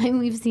first time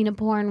we've seen a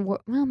porn...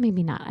 Well,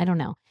 maybe not. I don't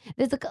know.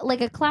 There's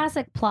a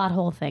classic plot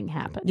hole thing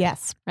happen.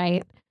 Yes.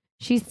 Right?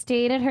 She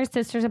stayed at her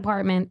sister's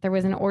apartment. There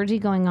was an orgy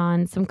going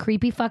on. Some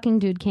creepy fucking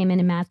dude came in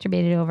and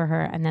masturbated over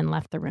her and then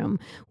left the room.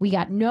 We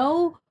got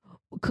no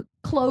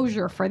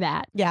closure for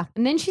that. Yeah.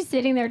 And then she's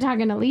sitting there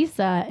talking to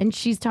Lisa, and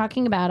she's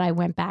talking about, I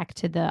went back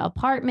to the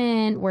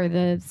apartment where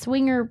the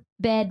swinger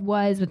bed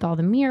was with all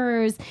the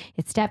mirrors.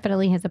 It's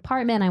definitely his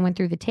apartment. I went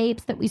through the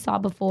tapes that we saw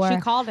before. She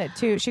called it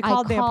too. She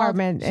called the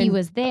apartment. He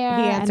was there.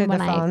 He answered and when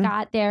the phone. I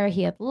got there,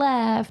 he had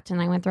left,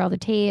 and I went through all the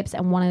tapes,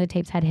 and one of the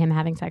tapes had him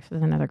having sex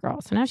with another girl.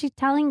 So now she's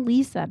telling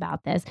Lisa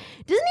about this.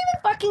 Doesn't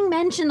even fucking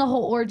mention the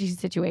whole orgy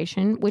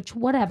situation, which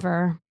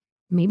whatever.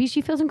 Maybe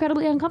she feels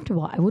incredibly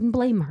uncomfortable. I wouldn't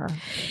blame her.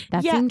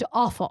 That seemed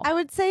awful. I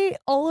would say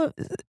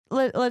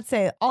let's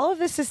say all of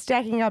this is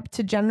stacking up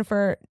to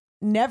Jennifer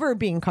never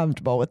being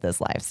comfortable with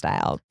this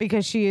lifestyle,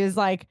 because she is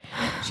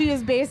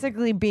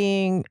basically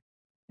being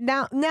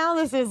now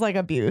this is like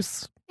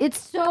abuse. It's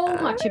so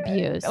much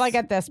abuse. Like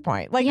at this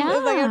point,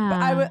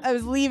 I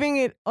was leaving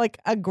it like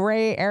a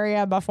gray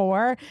area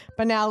before,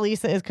 but now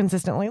Lisa is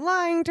consistently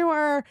lying to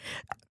her.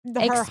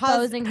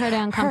 exposing her to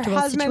uncomfortable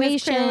her husband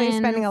situations. is clearly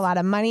spending a lot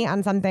of money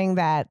on something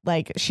that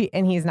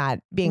he's not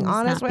being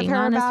honest with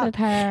her about.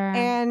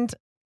 And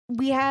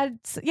we had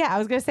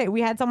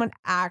someone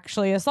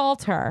actually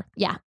assault her.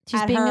 Yeah,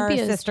 she's being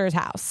abused. Sister's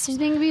house. She's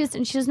being abused,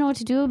 and she doesn't know what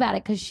to do about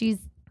it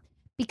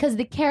because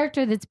the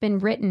character that's been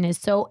written is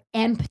so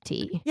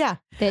empty. Yeah,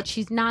 that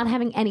she's not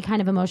having any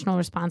kind of emotional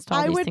response to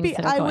all these things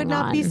that are going on. I would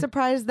not be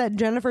surprised that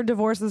Jennifer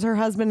divorces her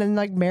husband and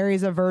like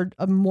marries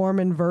a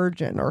Mormon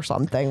virgin or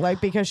something,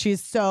 like because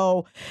she's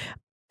so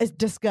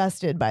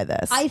disgusted by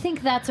this. I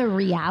think that's a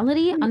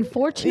reality.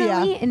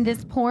 Unfortunately, in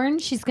this porn,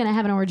 she's going to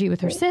have an orgy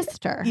with her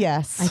sister.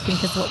 Yes. I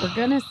think that's what we're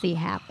going to see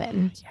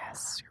happen.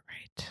 Yes, you're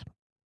right.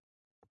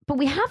 But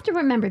we have to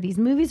remember these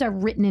movies are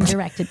written and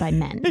directed by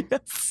men.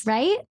 Yes.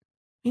 Right?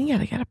 You got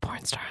to get a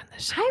porn star on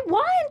this show. I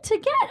want to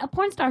get a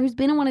porn star who's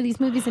been in one of these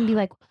movies and be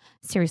like,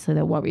 seriously,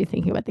 though, what were you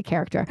thinking about the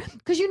character?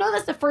 Because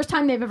that's the first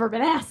time they've ever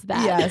been asked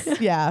that.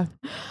 Yes, yeah.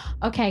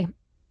 Okay.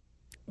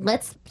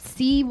 Let's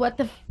see what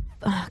the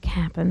fuck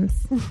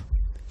happens.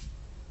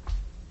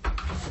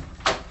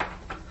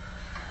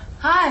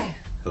 Hi.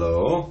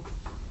 Hello?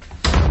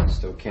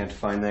 Still can't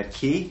find that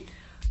key?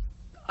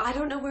 I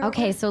don't know where.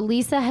 Okay, so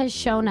Lisa has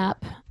shown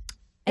up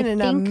in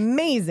an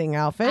amazing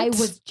outfit. I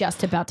was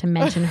just about to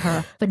mention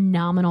her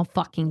phenomenal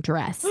fucking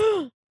dress.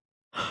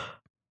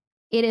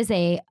 It is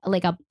a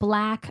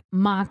black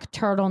mock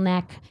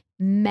turtleneck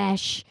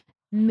mesh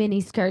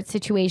mini skirt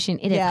situation.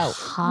 It is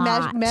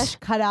hot. Mesh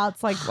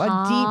cutouts, like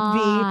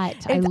a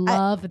deep V. I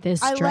love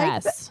this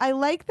dress. I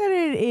like that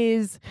it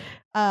is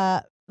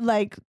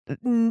like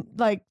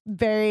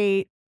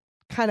very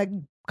kind of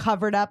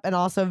covered up and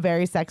also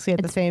very sexy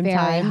at the same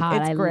time.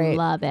 Hot. It's great. I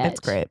love it. It's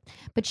great.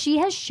 But she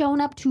has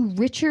shown up to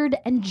Richard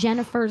and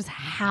Jennifer's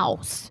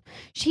house.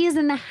 She is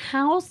in the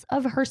house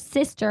of her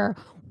sister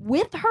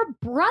with her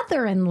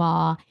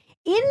brother-in-law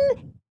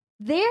in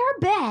their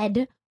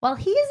bed while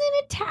he's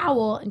in a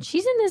towel and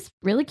she's in this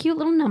really cute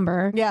little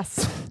number.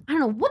 Yes. I don't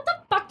know what the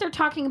fuck they're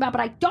talking about,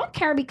 but I don't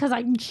care because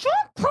I'm so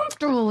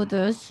comfortable with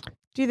this.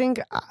 Do you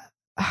think...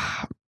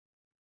 I'm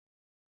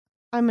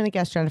going to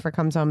guess Jennifer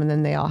comes home and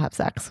then they all have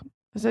sex.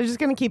 So I'm just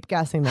going to keep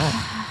guessing that.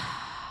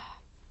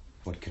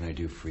 What can I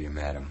do for you,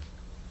 madam?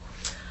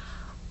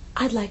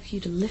 I'd like you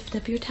to lift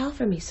up your towel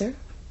for me, sir.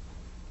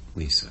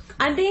 Lisa.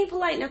 I'm being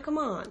polite. Now, come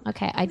on.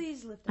 Okay,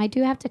 I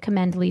do have to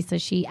commend Lisa.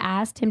 She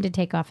asked him to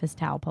take off his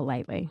towel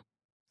politely.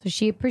 So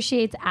she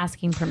appreciates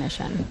asking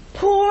permission.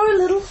 Poor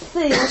little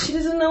thing. She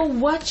doesn't know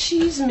what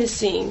she's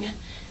missing.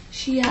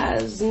 She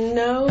has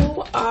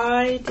no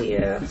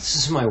idea. This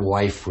is my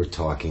wife we're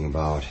talking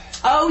about.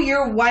 Oh,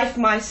 your wife,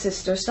 my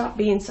sister. Stop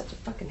being such a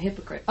fucking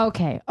hypocrite.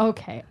 Okay.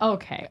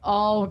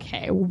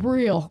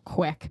 Real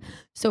quick.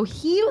 So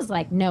he was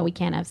like, no, we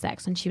can't have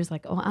sex. And she was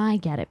like, oh, I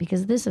get it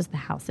because this is the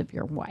house of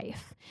your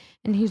wife.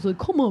 And he's like,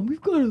 come on,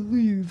 we've got to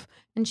leave.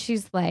 And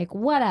she's like,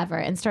 whatever.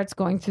 And starts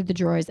going through the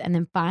drawers and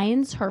then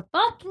finds her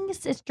fucking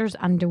sister's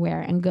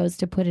underwear and goes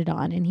to put it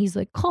on. And he's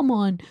like, come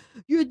on,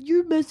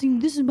 you're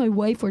messing. This is my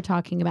wife we're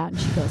talking about. And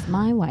she goes,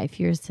 my wife,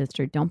 your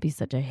sister. Don't be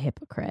such a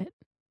hypocrite.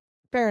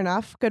 Fair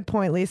enough. Good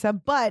point, Lisa.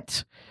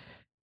 But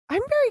I'm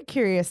very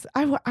curious.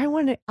 I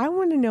want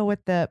to know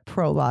what the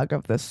prologue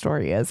of this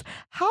story is.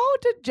 How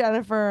did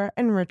Jennifer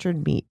and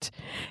Richard meet?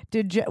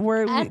 At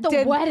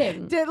the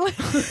wedding. Did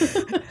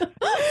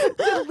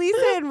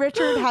Lisa and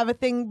Richard have a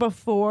thing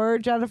before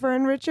Jennifer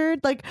and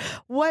Richard? Like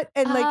what?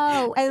 And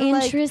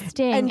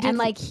interesting.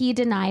 And he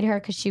denied her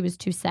because she was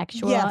too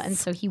sexual, yes. And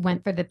so he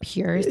went for the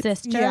pure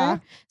sister. Yeah.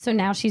 So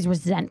now she's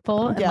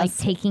resentful and yes.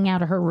 taking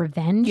out her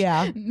revenge.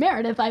 Yeah.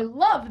 Meredith, I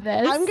love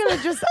this. I'm gonna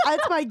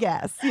that's my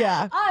guess.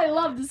 Yeah. I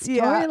love this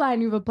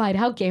storyline you've applied.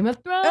 How Game of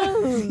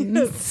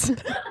Thrones.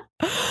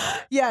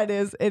 Yeah, it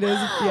is.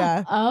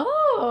 Yeah.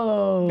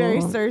 Oh. Very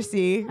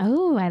Cersei.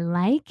 Oh, I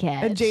like it.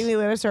 And Jamie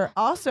Lannister,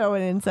 also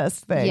an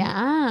incest thing.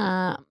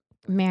 Yeah.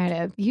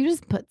 Meredith, you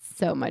just put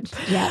so much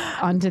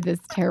depth onto this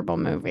terrible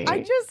movie.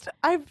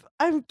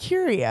 I'm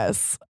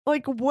curious.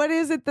 Like, what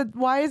is it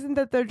why isn't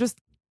that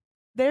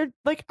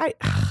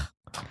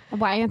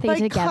why aren't they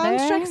together?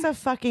 Constructs of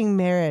fucking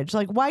marriage.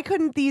 Like, why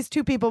couldn't these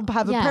two people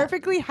have a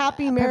perfectly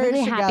happy marriage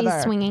together? Perfectly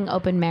happy, swinging,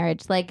 open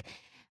marriage. Like,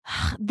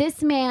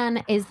 this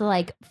man is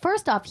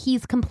first off,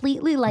 he's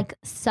completely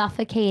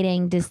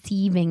suffocating,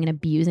 deceiving, and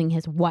abusing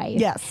his wife.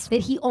 Yes.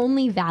 That he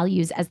only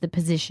values as the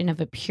position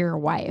of a pure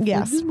wife.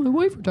 Yes. This is my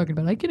wife we're talking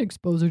about. I can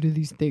expose her to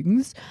these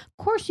things. Of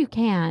course you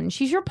can.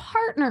 She's your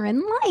partner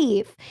in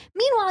life.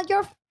 Meanwhile,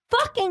 you're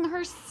fucking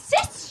her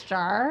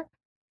sister.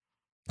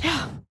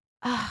 Yeah.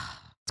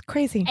 It's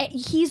crazy.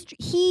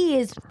 He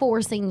is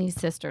forcing these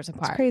sisters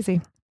apart. It's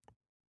crazy.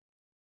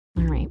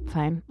 All right,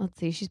 fine. Let's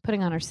see. She's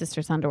putting on her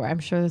sister's underwear. I'm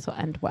sure this will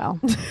end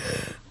well.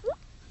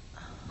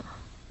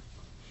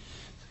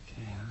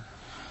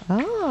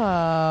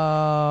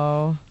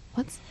 Oh.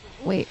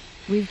 Wait,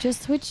 we've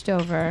just switched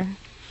over.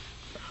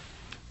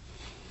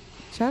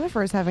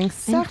 Jennifer is having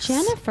sex.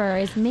 And Jennifer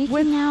is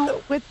making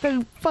out with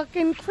the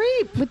fucking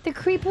creep. With the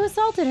creep who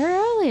assaulted her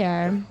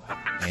earlier.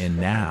 And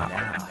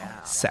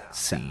now, sex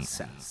scene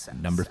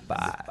number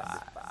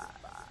 5.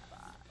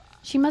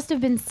 She must have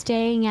been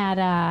staying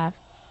at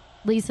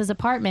Lisa's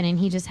apartment and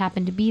he just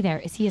happened to be there.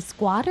 Is he a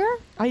squatter?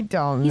 I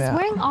don't He's know.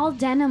 wearing all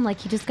denim like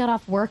he just got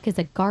off work as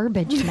a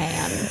garbage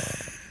man.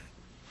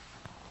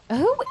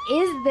 Who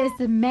is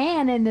this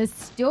man in the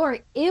store?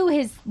 Ew,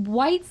 his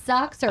white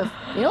socks are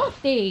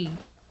filthy.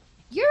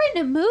 You're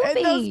in a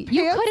movie.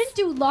 You couldn't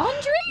do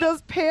laundry?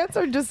 Those pants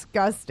are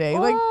disgusting.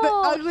 Like the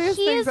ugliest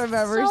things I've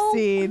ever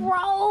seen.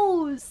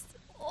 Gross.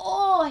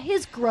 Oh,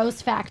 his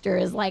gross factor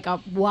is like a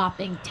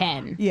whopping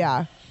 10.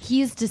 Yeah.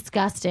 He's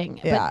disgusting.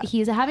 Yeah. But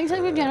he's having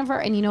sex with Jennifer,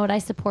 and you know what? I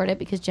support it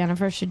because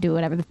Jennifer should do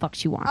whatever the fuck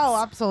she wants.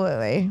 Oh,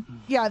 absolutely.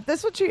 Yeah,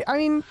 that's what I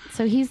mean.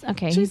 So he's,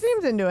 okay. She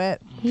seems into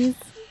it. He's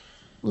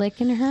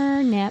licking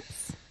her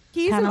nips.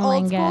 He's an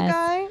old school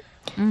guy.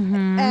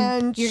 Mm-hmm.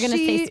 And you're going to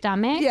say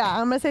stomach? Yeah,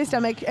 I'm going to say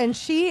stomach. And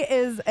she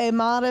is a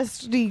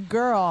modesty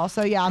girl.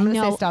 So, yeah, I'm going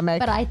to say stomach.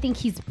 But I think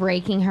he's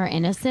breaking her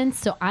innocence.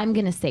 So I'm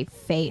going to say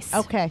face.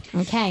 Okay.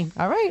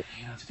 All right.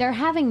 They're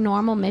having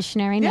normal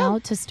missionary now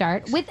to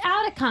start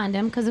without a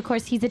condom because, of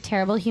course, he's a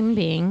terrible human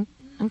being.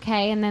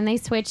 Okay. And then they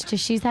switch to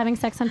she's having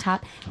sex on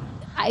top.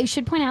 I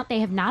should point out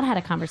they have not had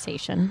a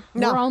conversation.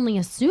 No. We're only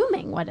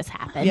assuming what has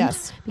happened.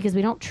 Yes. Because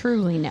we don't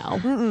truly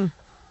know.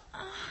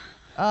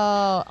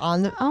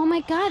 Oh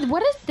my God.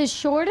 What is the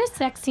shortest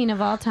sex scene of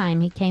all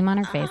time? He came on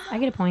her face. I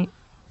get a point.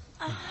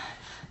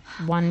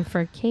 One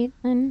for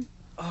Caitlin.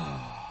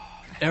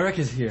 Eric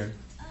is here.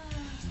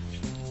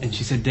 And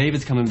she said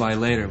David's coming by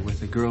later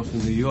with a girl from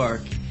New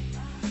York.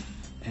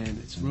 And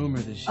it's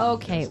rumored that she...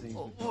 Okay.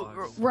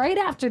 Right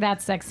after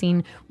that sex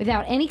scene,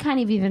 without any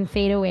kind of even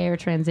fade away or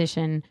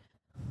transition,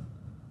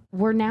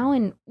 we're now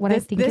in what I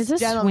think is a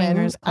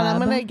swingers club. And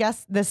I'm going to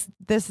guess this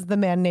is the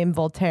man named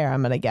Voltaire,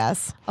 I'm going to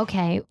guess.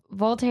 Okay.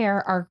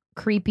 Voltaire, our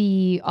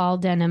creepy, all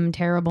denim,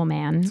 terrible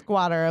man.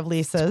 Squatter of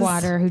Lisa's.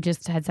 Squatter who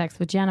just had sex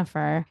with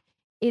Jennifer.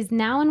 Is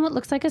now in what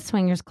looks like a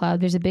swingers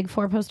club. There's a big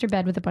 4-poster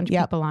bed with a bunch of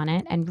people on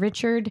it. And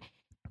Richard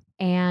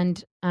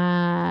and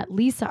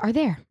Lisa are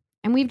there.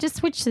 And we've just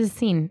switched to the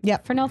scene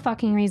for no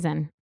fucking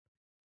reason.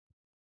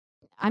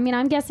 I mean,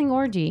 I'm guessing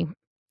orgy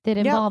that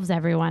involves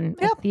everyone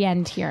at the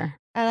end here.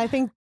 And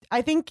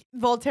I think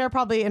Voltaire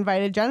probably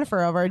invited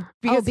Jennifer over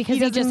because he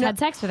just had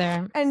sex with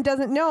her and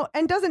doesn't know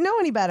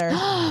any better.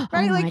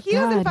 Right? Oh Like he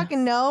doesn't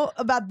fucking know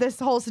about this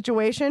whole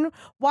situation.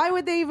 Why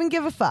would they even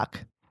give a fuck?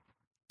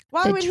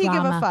 Why would he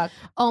give a fuck?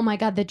 Oh my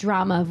God, the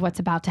drama of what's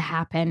about to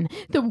happen.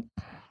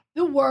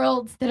 The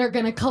worlds that are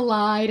going to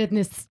collide in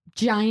this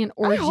giant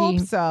orgy. I hope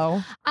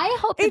so. I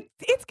hope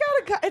it's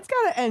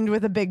gotta end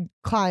with a big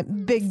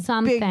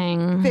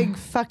big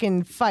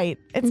fucking fight.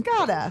 It's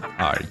gotta.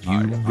 Are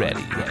you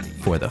ready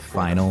for the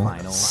final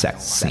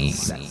sex scene?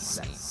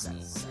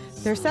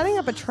 They're setting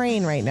up a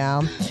train right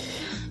now.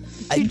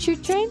 Choo-choo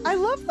train? I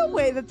love the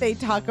way that they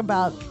talk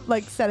about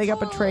like setting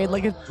up a train.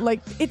 Like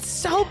it's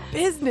so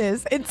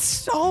business. It's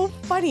so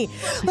funny.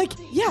 Like,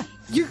 yeah,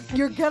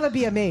 you're gonna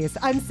be amazed.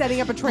 I'm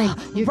setting up a train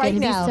You're right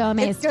gonna now. be so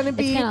amazed. It's gonna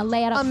be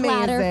lay out a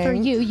platter for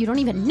you. You don't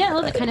even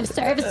know the kind of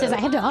services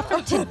I have to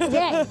offer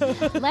today.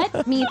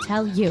 Let me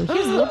tell you.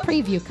 Here's a little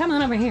preview. Come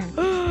on over here.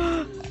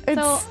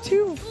 It's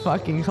too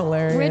fucking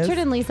hilarious. Richard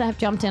and Lisa have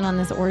jumped in on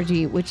this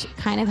orgy, which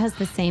kind of has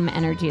the same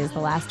energy as the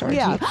last orgy.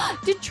 Yeah.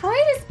 Detroit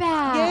is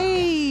back.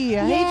 Yay!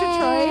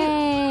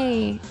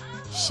 Hey, Detroit.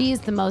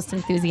 She's the most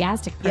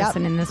enthusiastic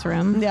person in this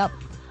room. Yep.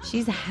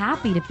 She's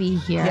happy to be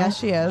here. Yes,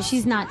 she is.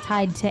 She's not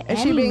tied to any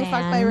Is she being man.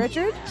 fucked by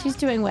Richard? She's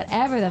doing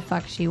whatever the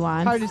fuck she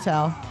wants. Hard to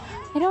tell.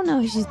 I don't know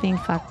who she's being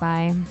fucked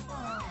by.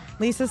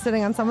 Lisa's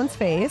sitting on someone's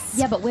face.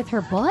 Yeah, but with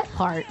her butt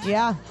part.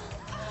 Yeah.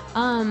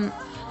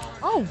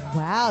 Oh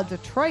wow,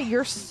 Detroit,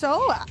 you're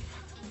so.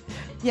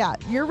 Yeah,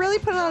 you're really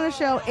putting on a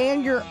show,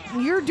 and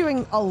you're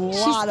doing a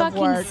lot of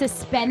work. She's fucking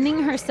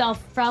suspending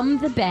herself from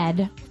the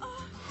bed.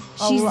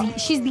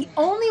 She's the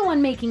only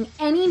one making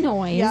any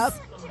noise. Yep.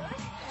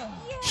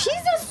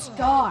 She's a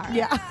star.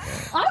 Yeah.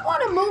 I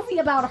want a movie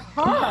about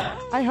her.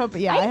 I hope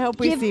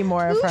we see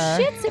more of her.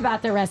 Who shits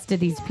about the rest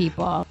of these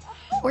people?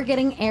 We're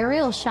getting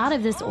aerial shot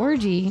of this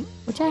orgy,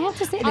 which I have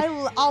to say,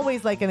 I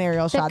always like an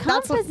aerial the shot.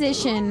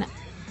 composition,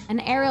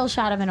 an aerial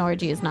shot of an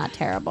orgy is not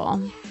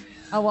terrible.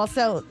 Oh well,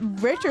 so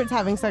Richard's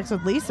having sex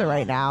with Lisa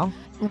right now,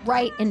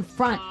 right in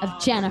front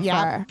of Jennifer.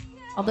 Yep.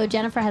 Although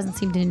Jennifer hasn't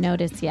seemed to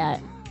notice yet.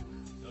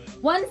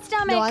 One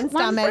stomach,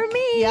 one for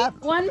me.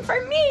 Yep. One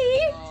for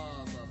me.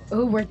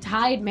 Oh, we're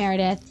tied,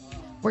 Meredith.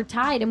 We're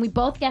tied, and we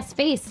both guessed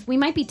face. We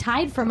might be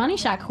tied for Money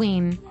Shot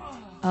Queen.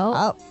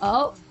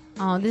 Oh,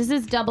 this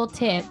is double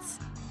tits.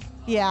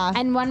 Yeah.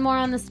 And one more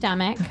on the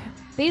stomach.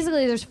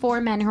 Basically, there's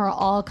 4 men who are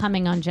all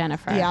coming on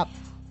Jennifer. Yep.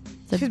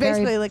 So she's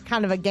basically like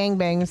kind of a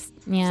gangbang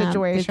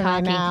situation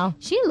right now.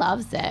 She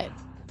loves it.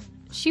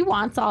 She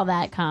wants all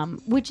that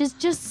cum, which is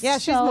just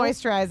she's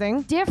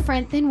moisturizing.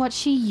 Different than what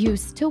she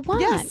used to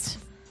want. Yes.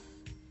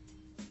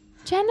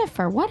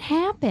 Jennifer, what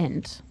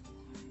happened?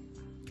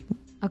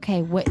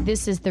 Okay,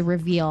 this is the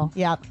reveal.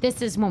 Yep.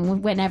 This is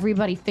when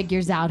everybody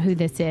figures out who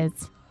this is.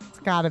 It's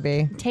gotta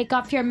be. Take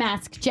off your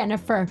mask,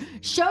 Jennifer.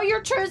 Show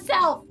your true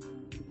self.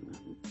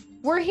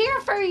 We're here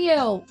for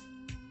you.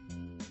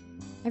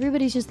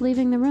 Everybody's just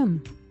leaving the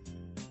room.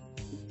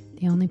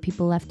 The only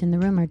people left in the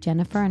room are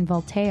Jennifer and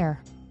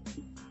Voltaire.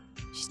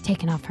 She's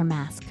taken off her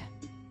mask.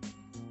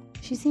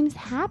 She seems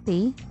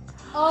happy.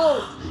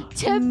 Oh,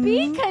 to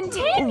be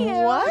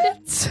continued.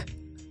 What?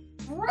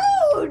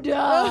 Rude.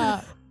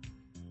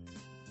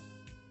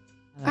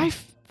 I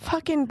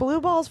fucking blue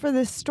balls for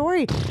this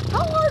story.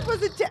 How hard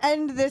was it to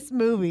end this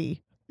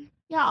movie?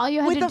 Yeah, all you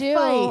had With to the do.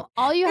 fight.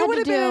 All you It had would to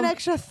have do. been an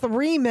extra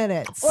 3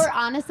 minutes. Or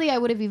honestly, I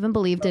would have even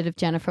believed it if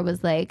Jennifer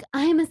was like,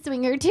 "I'm a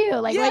swinger too,"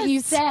 like what you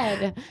Yes.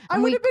 said. I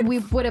And would have been- we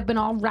would have been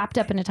all wrapped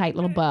up in a tight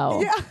little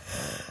bow. Yeah.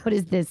 What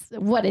is this?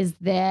 What is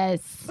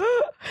this?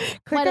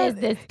 What is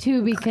this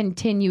to be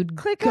continued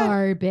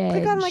garbage?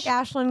 Click on like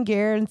Ashlyn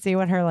Gear and see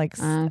what her like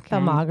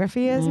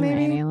filmography is,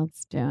 maybe. Alrighty,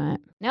 let's do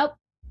it. Nope,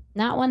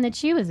 not one that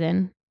she was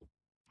in.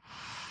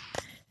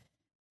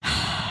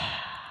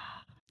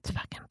 It's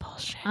fucking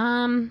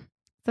bullshit.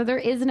 So there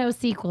is no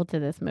sequel to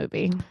this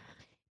movie,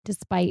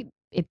 despite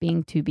it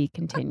being to be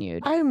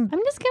continued. I'm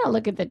just gonna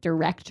look at the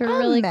director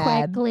really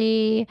mad.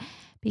 quickly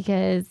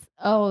because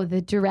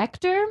the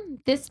director.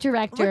 This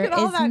director Look at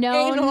all is that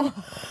known anal.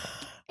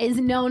 is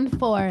known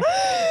for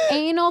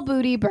anal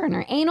booty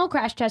burner, anal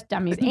crash test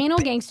dummies, anal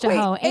gangsta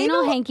hoe,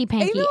 anal hanky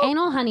panky,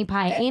 anal honey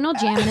pie, anal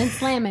jamming and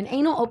slamming,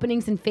 anal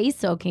openings and face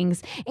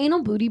soakings,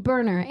 anal booty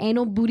burner,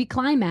 anal booty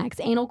climax,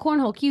 anal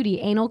cornhole cutie,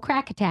 anal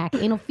crack attack,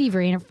 anal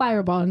fever, anal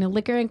fireball, anal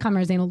liquor and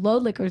cummers, anal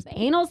load liquors,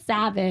 anal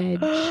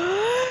savage.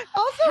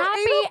 Also, Happy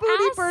anal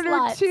booty ass burner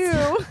sluts.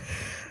 too.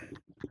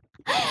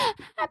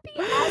 Happy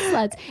ass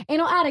sluts.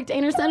 Anal addict,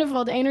 anal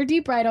centerfold, anal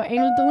deep rider,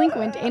 anal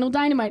delinquent, anal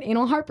dynamite,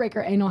 anal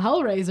heartbreaker, anal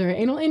hellraiser,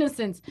 anal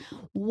innocence.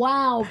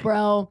 Wow,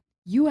 bro.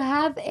 You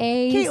have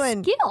a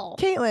skill.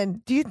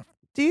 Caitlin, do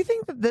you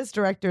think that this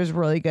director is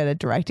really good at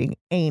directing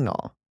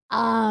anal?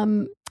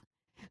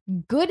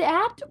 Good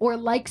at or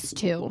likes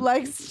to?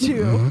 Likes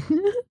to.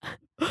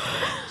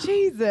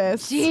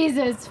 Jesus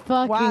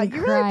fucking wow,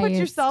 you really put Christ.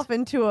 yourself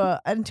into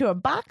a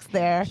box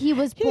there. He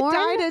born,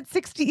 died at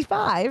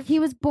 65. He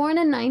was born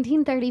in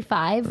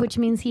 1935, which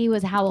means he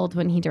was how old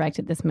when he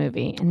directed this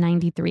movie? In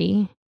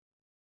 93?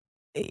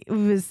 He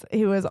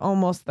was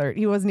almost 30.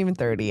 He wasn't even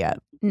 30 yet.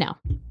 No.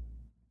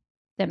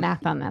 The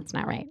math on that's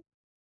not right.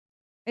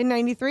 In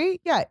 93?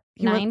 Yeah.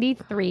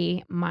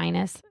 93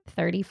 minus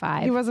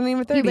 35. He wasn't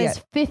even 30 He was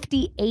yet.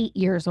 58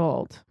 years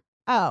old.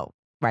 Oh,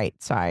 right.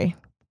 Sorry.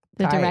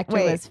 The Sorry. director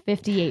Wait. was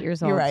 58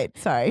 years old. You're right.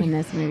 Sorry. In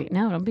this movie.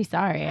 No, don't be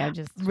sorry. I'm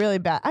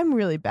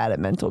really bad at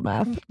mental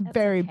math.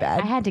 Very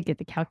bad. I had to get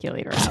the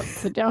calculator out,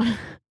 so don't.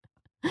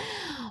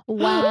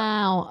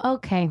 Wow.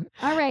 Okay.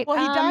 All right. Well,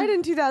 he died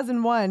in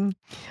 2001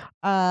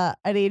 at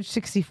age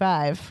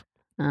 65.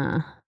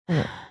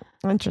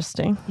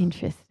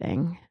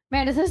 Interesting.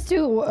 Meredith has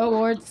 2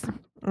 awards.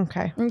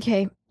 Okay.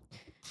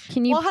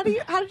 Can you? Well, how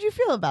did you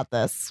feel about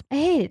this? I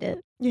hated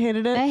it. You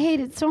hated it? I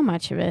hated so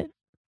much of it.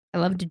 I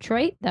love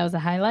Detroit. That was a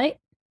highlight.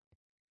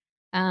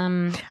 I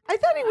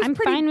thought it was I'm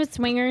pretty. fine with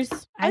swingers.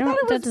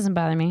 That doesn't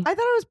bother me. I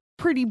thought it was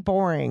pretty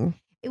boring.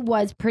 It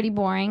was pretty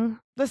boring.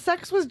 The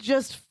sex was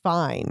just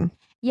fine.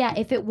 Yeah,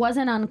 if it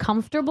wasn't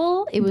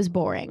uncomfortable, it was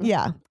boring.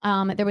 Yeah.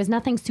 There was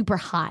nothing super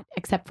hot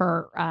except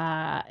for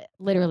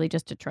literally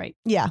just Detroit.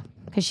 Yeah.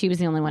 Because she was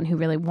the only one who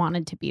really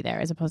wanted to be there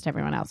as opposed to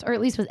everyone else. Or at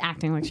least was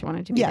acting like she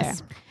wanted to be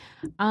Yes.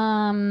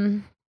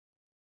 there.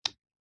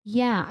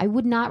 Yeah, I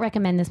would not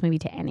recommend this movie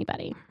to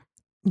anybody.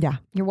 Yeah.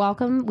 You're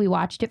welcome. We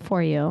watched it for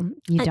you.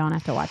 You don't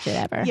have to watch it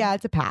ever. Yeah,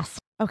 it's a pass.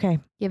 Okay.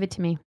 Give it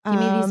to me. Give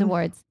me these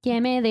awards.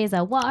 Give me these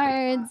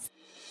awards.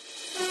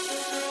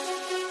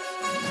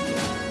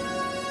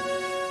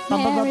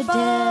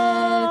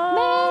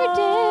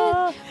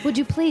 Meredith, would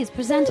you please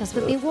present us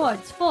with the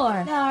awards for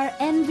our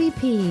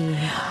MVP?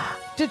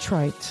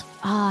 Detroit.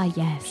 Ah,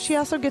 yes. She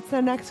also gets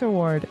the next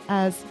award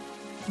as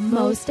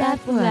Most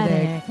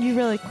athletic. You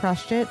really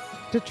crushed it,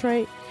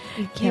 Detroit.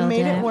 You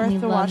made it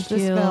worth to watch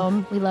this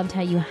film. We loved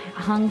how you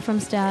hung from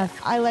stuff.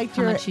 I liked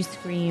how your much you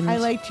screamed. I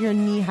liked your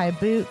knee-high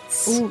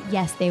boots. Oh,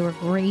 yes, they were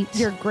great.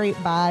 Your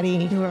great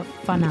body. You were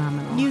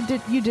phenomenal.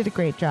 You did a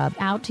great job.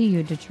 Out to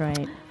you,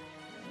 Detroit.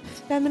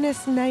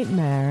 Feminist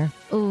Nightmare.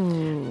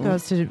 Ooh.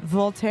 Goes to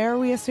Voltaire,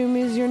 we assume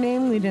is your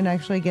name. We didn't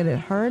actually get it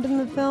heard in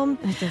the film.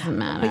 It doesn't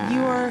matter. But you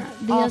are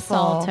the awful.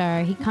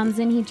 assaulter. He comes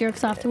in, he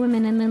jerks off to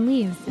women, and then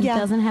leaves. And Yeah.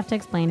 doesn't have to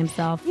explain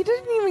himself. He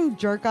didn't even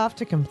jerk off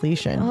to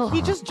completion. Oh,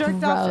 he just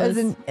jerked off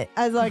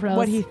as like Gross.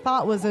 what he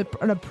thought was an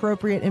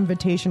appropriate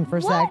invitation for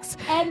sex.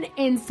 An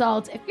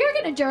insult. If you're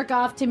gonna jerk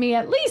off to me,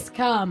 at least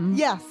come.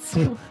 Yes.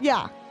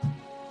 Yeah.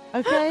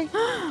 Okay.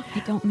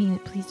 I don't mean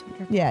it. Please don't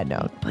jerk. Yeah.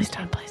 No. Please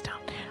don't. Please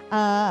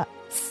don't.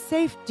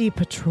 Safety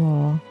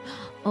Patrol.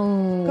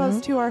 Oh. Goes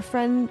to our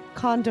friend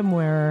Condom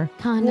Wearer.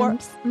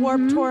 Condoms.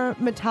 Warp Tour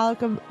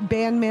Metallica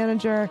band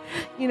manager.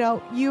 You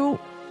know,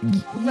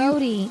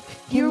 Roadie.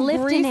 You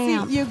lift greasy, an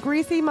amp. You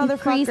greasy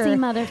motherfucker. Greasy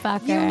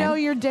motherfucker. You know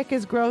your dick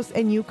is gross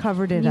and you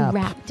covered it You up.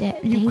 wrapped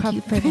it. Thank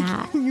you for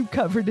that. You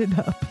covered it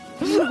up.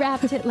 You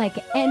wrapped it like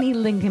any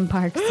Linkin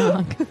Park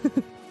song.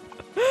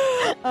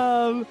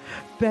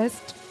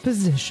 Best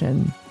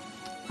position.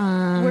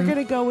 We're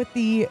gonna go with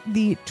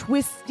the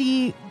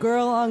twisty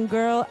girl on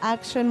girl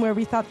action where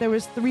we thought there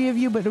was 3 of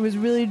you, but it was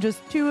really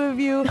just 2 of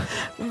you.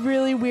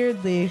 Really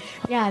weirdly.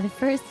 Yeah, the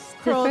first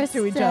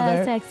to each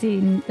other. sex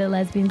scene, the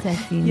lesbian sex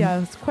scene.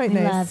 Yeah, it's quite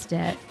nice. Loved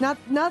it.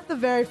 Not the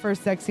very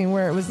first sex scene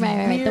where it was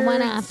Right, weird, the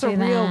one after surreal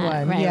that.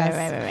 one. Right,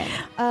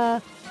 Yes.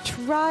 right.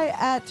 Try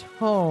at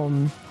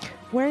home.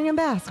 Wearing a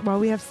mask while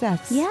we have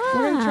sex. Yeah.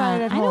 We're gonna try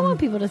it at home. I don't want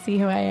people to see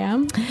who I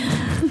am.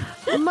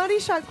 Money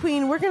Shot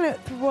Queen. We're gonna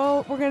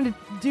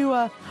do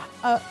a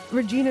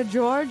Regina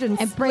George and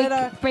break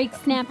split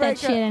snap that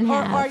shit in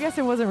or half. I guess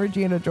it wasn't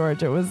Regina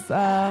George. It was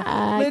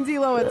Lindsay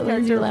Lohan's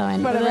Lindsay character.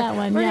 Lohan. Whatever. That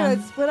one, We're yeah.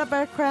 gonna split up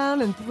our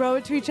crown and throw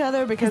it to each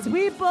other because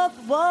we both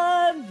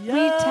won. We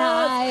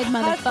tied,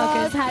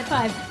 motherfuckers. High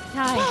five.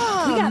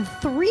 Tied. We got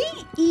 3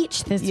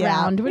 each this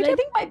round, which I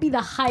think might be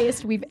the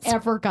highest we've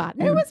ever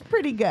gotten. It was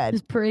pretty good. It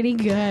was pretty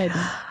good.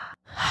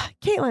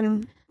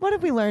 Caitlin, what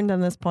have we learned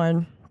on this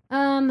porn?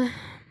 Yell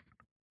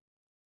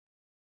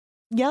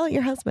at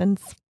your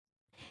husbands.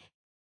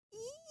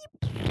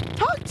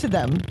 Talk to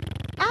them.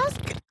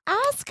 Ask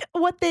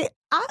what they,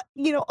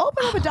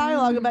 open up a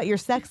dialogue about your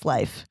sex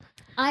life.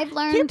 I've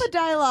learned. Keep a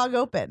dialogue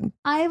open.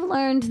 I've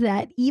learned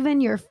that even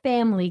your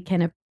family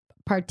can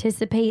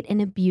participate in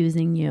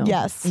abusing you.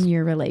 Yes. In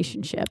your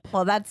relationship.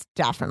 Well, that's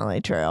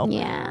definitely true.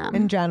 Yeah.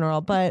 In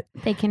general, but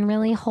they can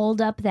really hold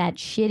up that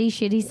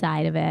shitty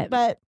side of it.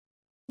 But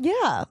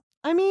yeah,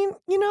 I mean,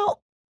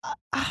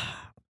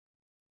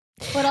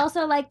 but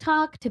also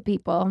talk to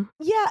people.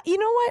 Yeah, you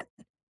know what?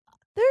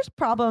 There's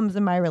problems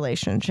in my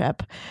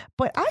relationship,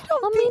 but I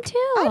don't think me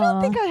too. I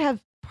don't think I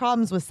have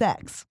problems with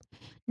sex.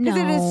 Because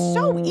it is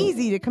so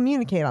easy to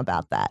communicate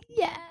about that.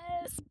 Yes.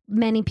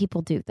 Many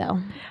people do, though.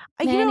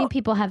 Many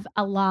people have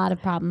a lot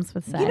of problems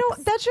with sex.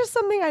 That's just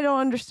something I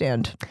don't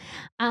understand.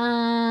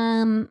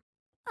 I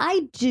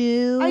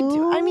do.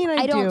 I mean,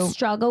 I do. don't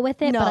struggle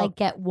with it, but I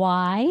get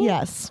why.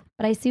 Yes.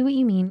 But I see what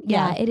you mean.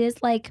 Yeah, it is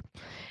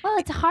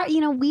it's hard.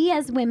 We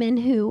as women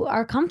who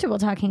are comfortable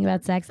talking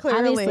about sex,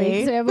 obviously,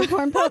 because we have a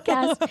porn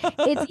podcast,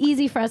 it's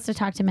easy for us to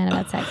talk to men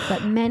about sex,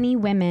 but many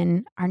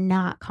women are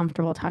not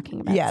comfortable talking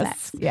about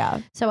sex.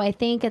 Yeah. So I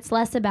think it's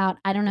less about,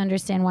 I don't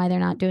understand why they're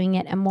not doing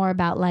it, and more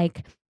about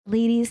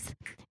ladies,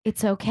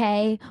 it's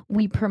okay.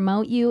 We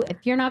promote you. If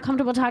you're not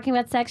comfortable talking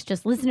about sex,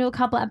 just listen to a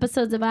couple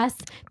episodes of us.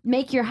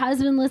 Make your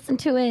husband listen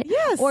to it.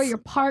 Yes. Or your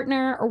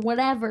partner or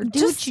whatever.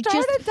 Just start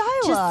a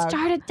dialogue. Just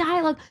start a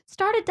dialogue.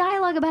 Start a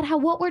dialogue about how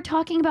what we're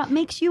talking about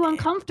makes you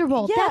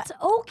uncomfortable. Yeah. That's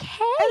okay.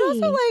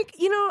 And also,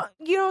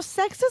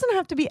 sex doesn't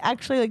have to be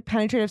actually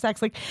penetrative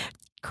sex.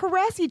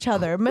 Caress each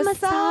other,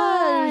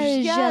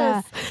 massage.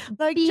 Yes.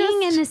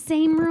 Being in the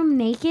same room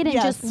naked and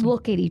just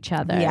look at each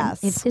other.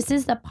 Yes. If this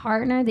is the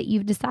partner that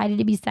you've decided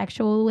to be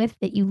sexual with,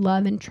 that you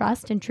love and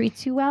trust and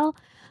treats you well,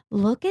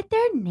 look at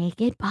their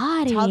naked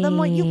body. Tell them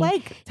what you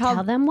like.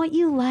 Tell them what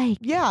you like.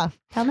 Yeah.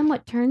 Tell them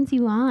what turns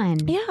you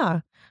on. Yeah.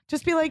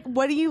 Just be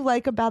what do you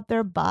like about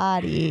their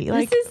body?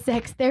 This is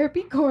Sex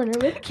Therapy Corner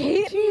with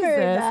Kate.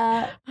 Jesus.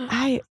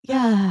 I'm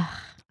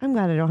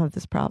glad I don't have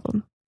this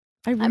problem.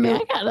 I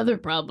got other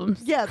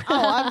problems. Yes. Oh,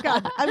 I've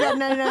got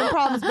 99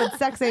 problems, but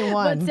sex ain't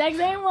one. But sex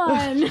ain't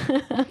one.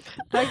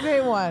 Sex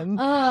ain't one.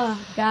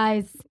 Oh,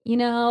 guys,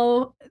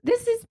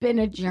 this has been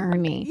a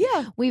journey.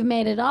 Yeah. We've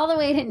made it all the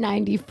way to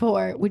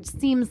 94, which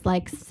seems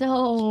like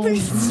so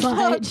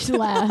much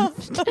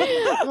left.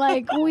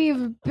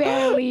 We've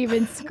barely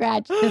even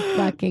scratched the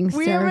fucking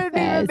surface. We haven't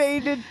even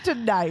made it to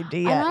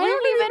 90 yet. And I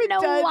don't even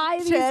know why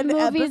these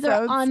movies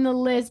are on the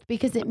list,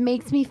 because it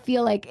makes me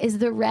feel is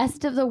the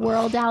rest of the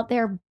world out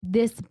there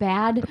this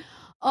bad?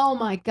 Oh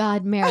my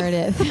God,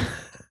 Meredith.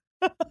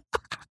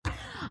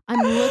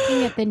 I'm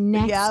looking at the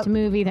next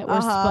movie that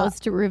we're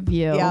supposed to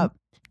review. Yep.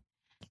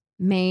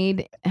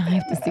 Made in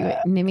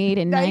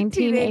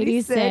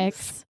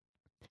 1986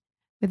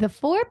 with a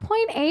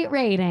 4.8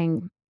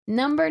 rating.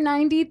 Number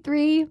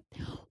 93,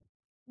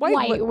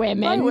 White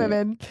Women. White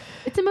Women.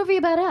 It's a movie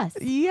about us.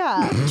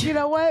 Yeah. You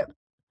know what?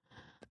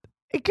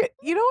 We could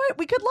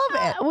love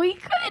it. We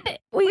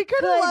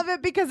could love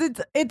it because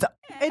it's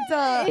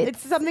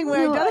something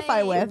we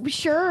identify with.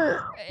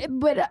 Sure,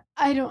 but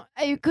I don't.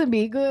 It could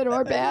be good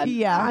or bad.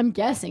 Yeah, I'm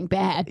guessing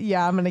bad.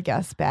 Yeah, I'm gonna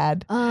guess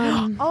bad.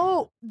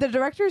 The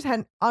director's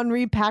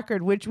Henri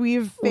Packard, which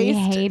we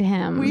hate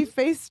him. We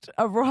faced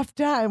a rough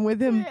time with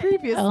him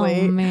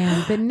previously. Oh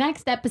man, the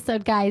next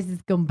episode, guys,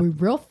 is gonna be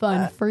real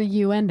fun for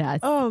you and us.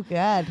 Oh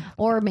God,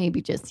 or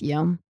maybe just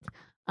you.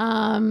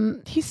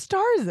 He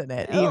stars in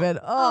it even.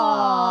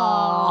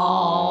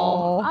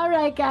 Oh. All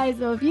right, guys.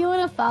 So if you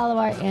want to follow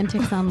our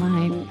antics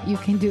online, you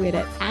can do it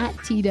at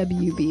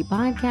TWB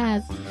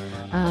Podcast.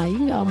 You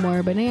can go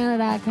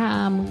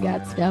morebanana.com. We've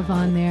got stuff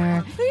on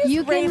there.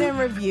 Please rate and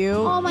review.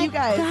 Oh my you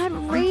guys. God,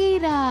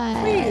 rate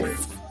us.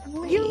 Please.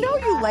 You know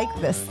you like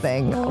this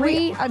thing.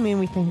 We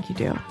think you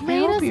do.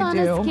 Rate us you on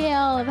do. a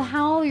scale of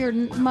how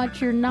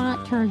much you're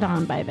not turned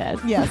on by this.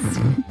 Yes.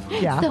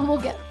 Yeah. So we'll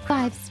get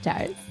 5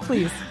 stars.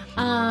 Please.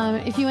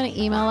 If you want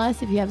to email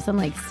us, if you have some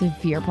like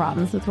severe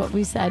problems with what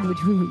we said,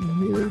 which we would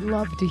really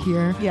love to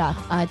hear. Yeah.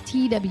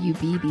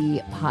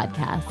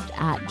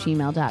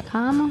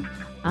 twbbd@gmail.com.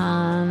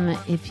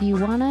 If you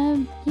want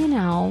to,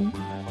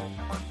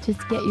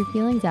 just get your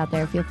feelings out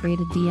there, feel free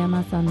to DM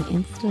us on the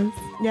Instas.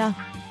 Yeah.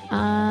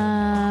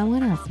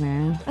 What else,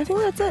 Mara? I think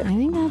that's it.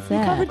 We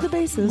covered the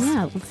bases.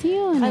 Yeah, we'll see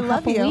you in a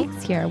couple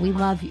weeks here. We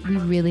love you. We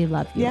really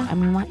love you. Yeah.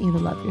 And we want you to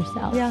love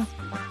yourself. Yeah.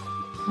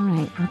 All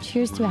right. Well,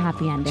 cheers to a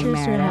happy ending,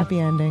 Cheers to a happy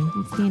ending.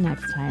 We'll see you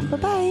next time.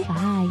 Bye-bye.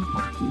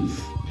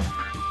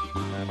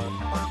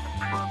 Bye.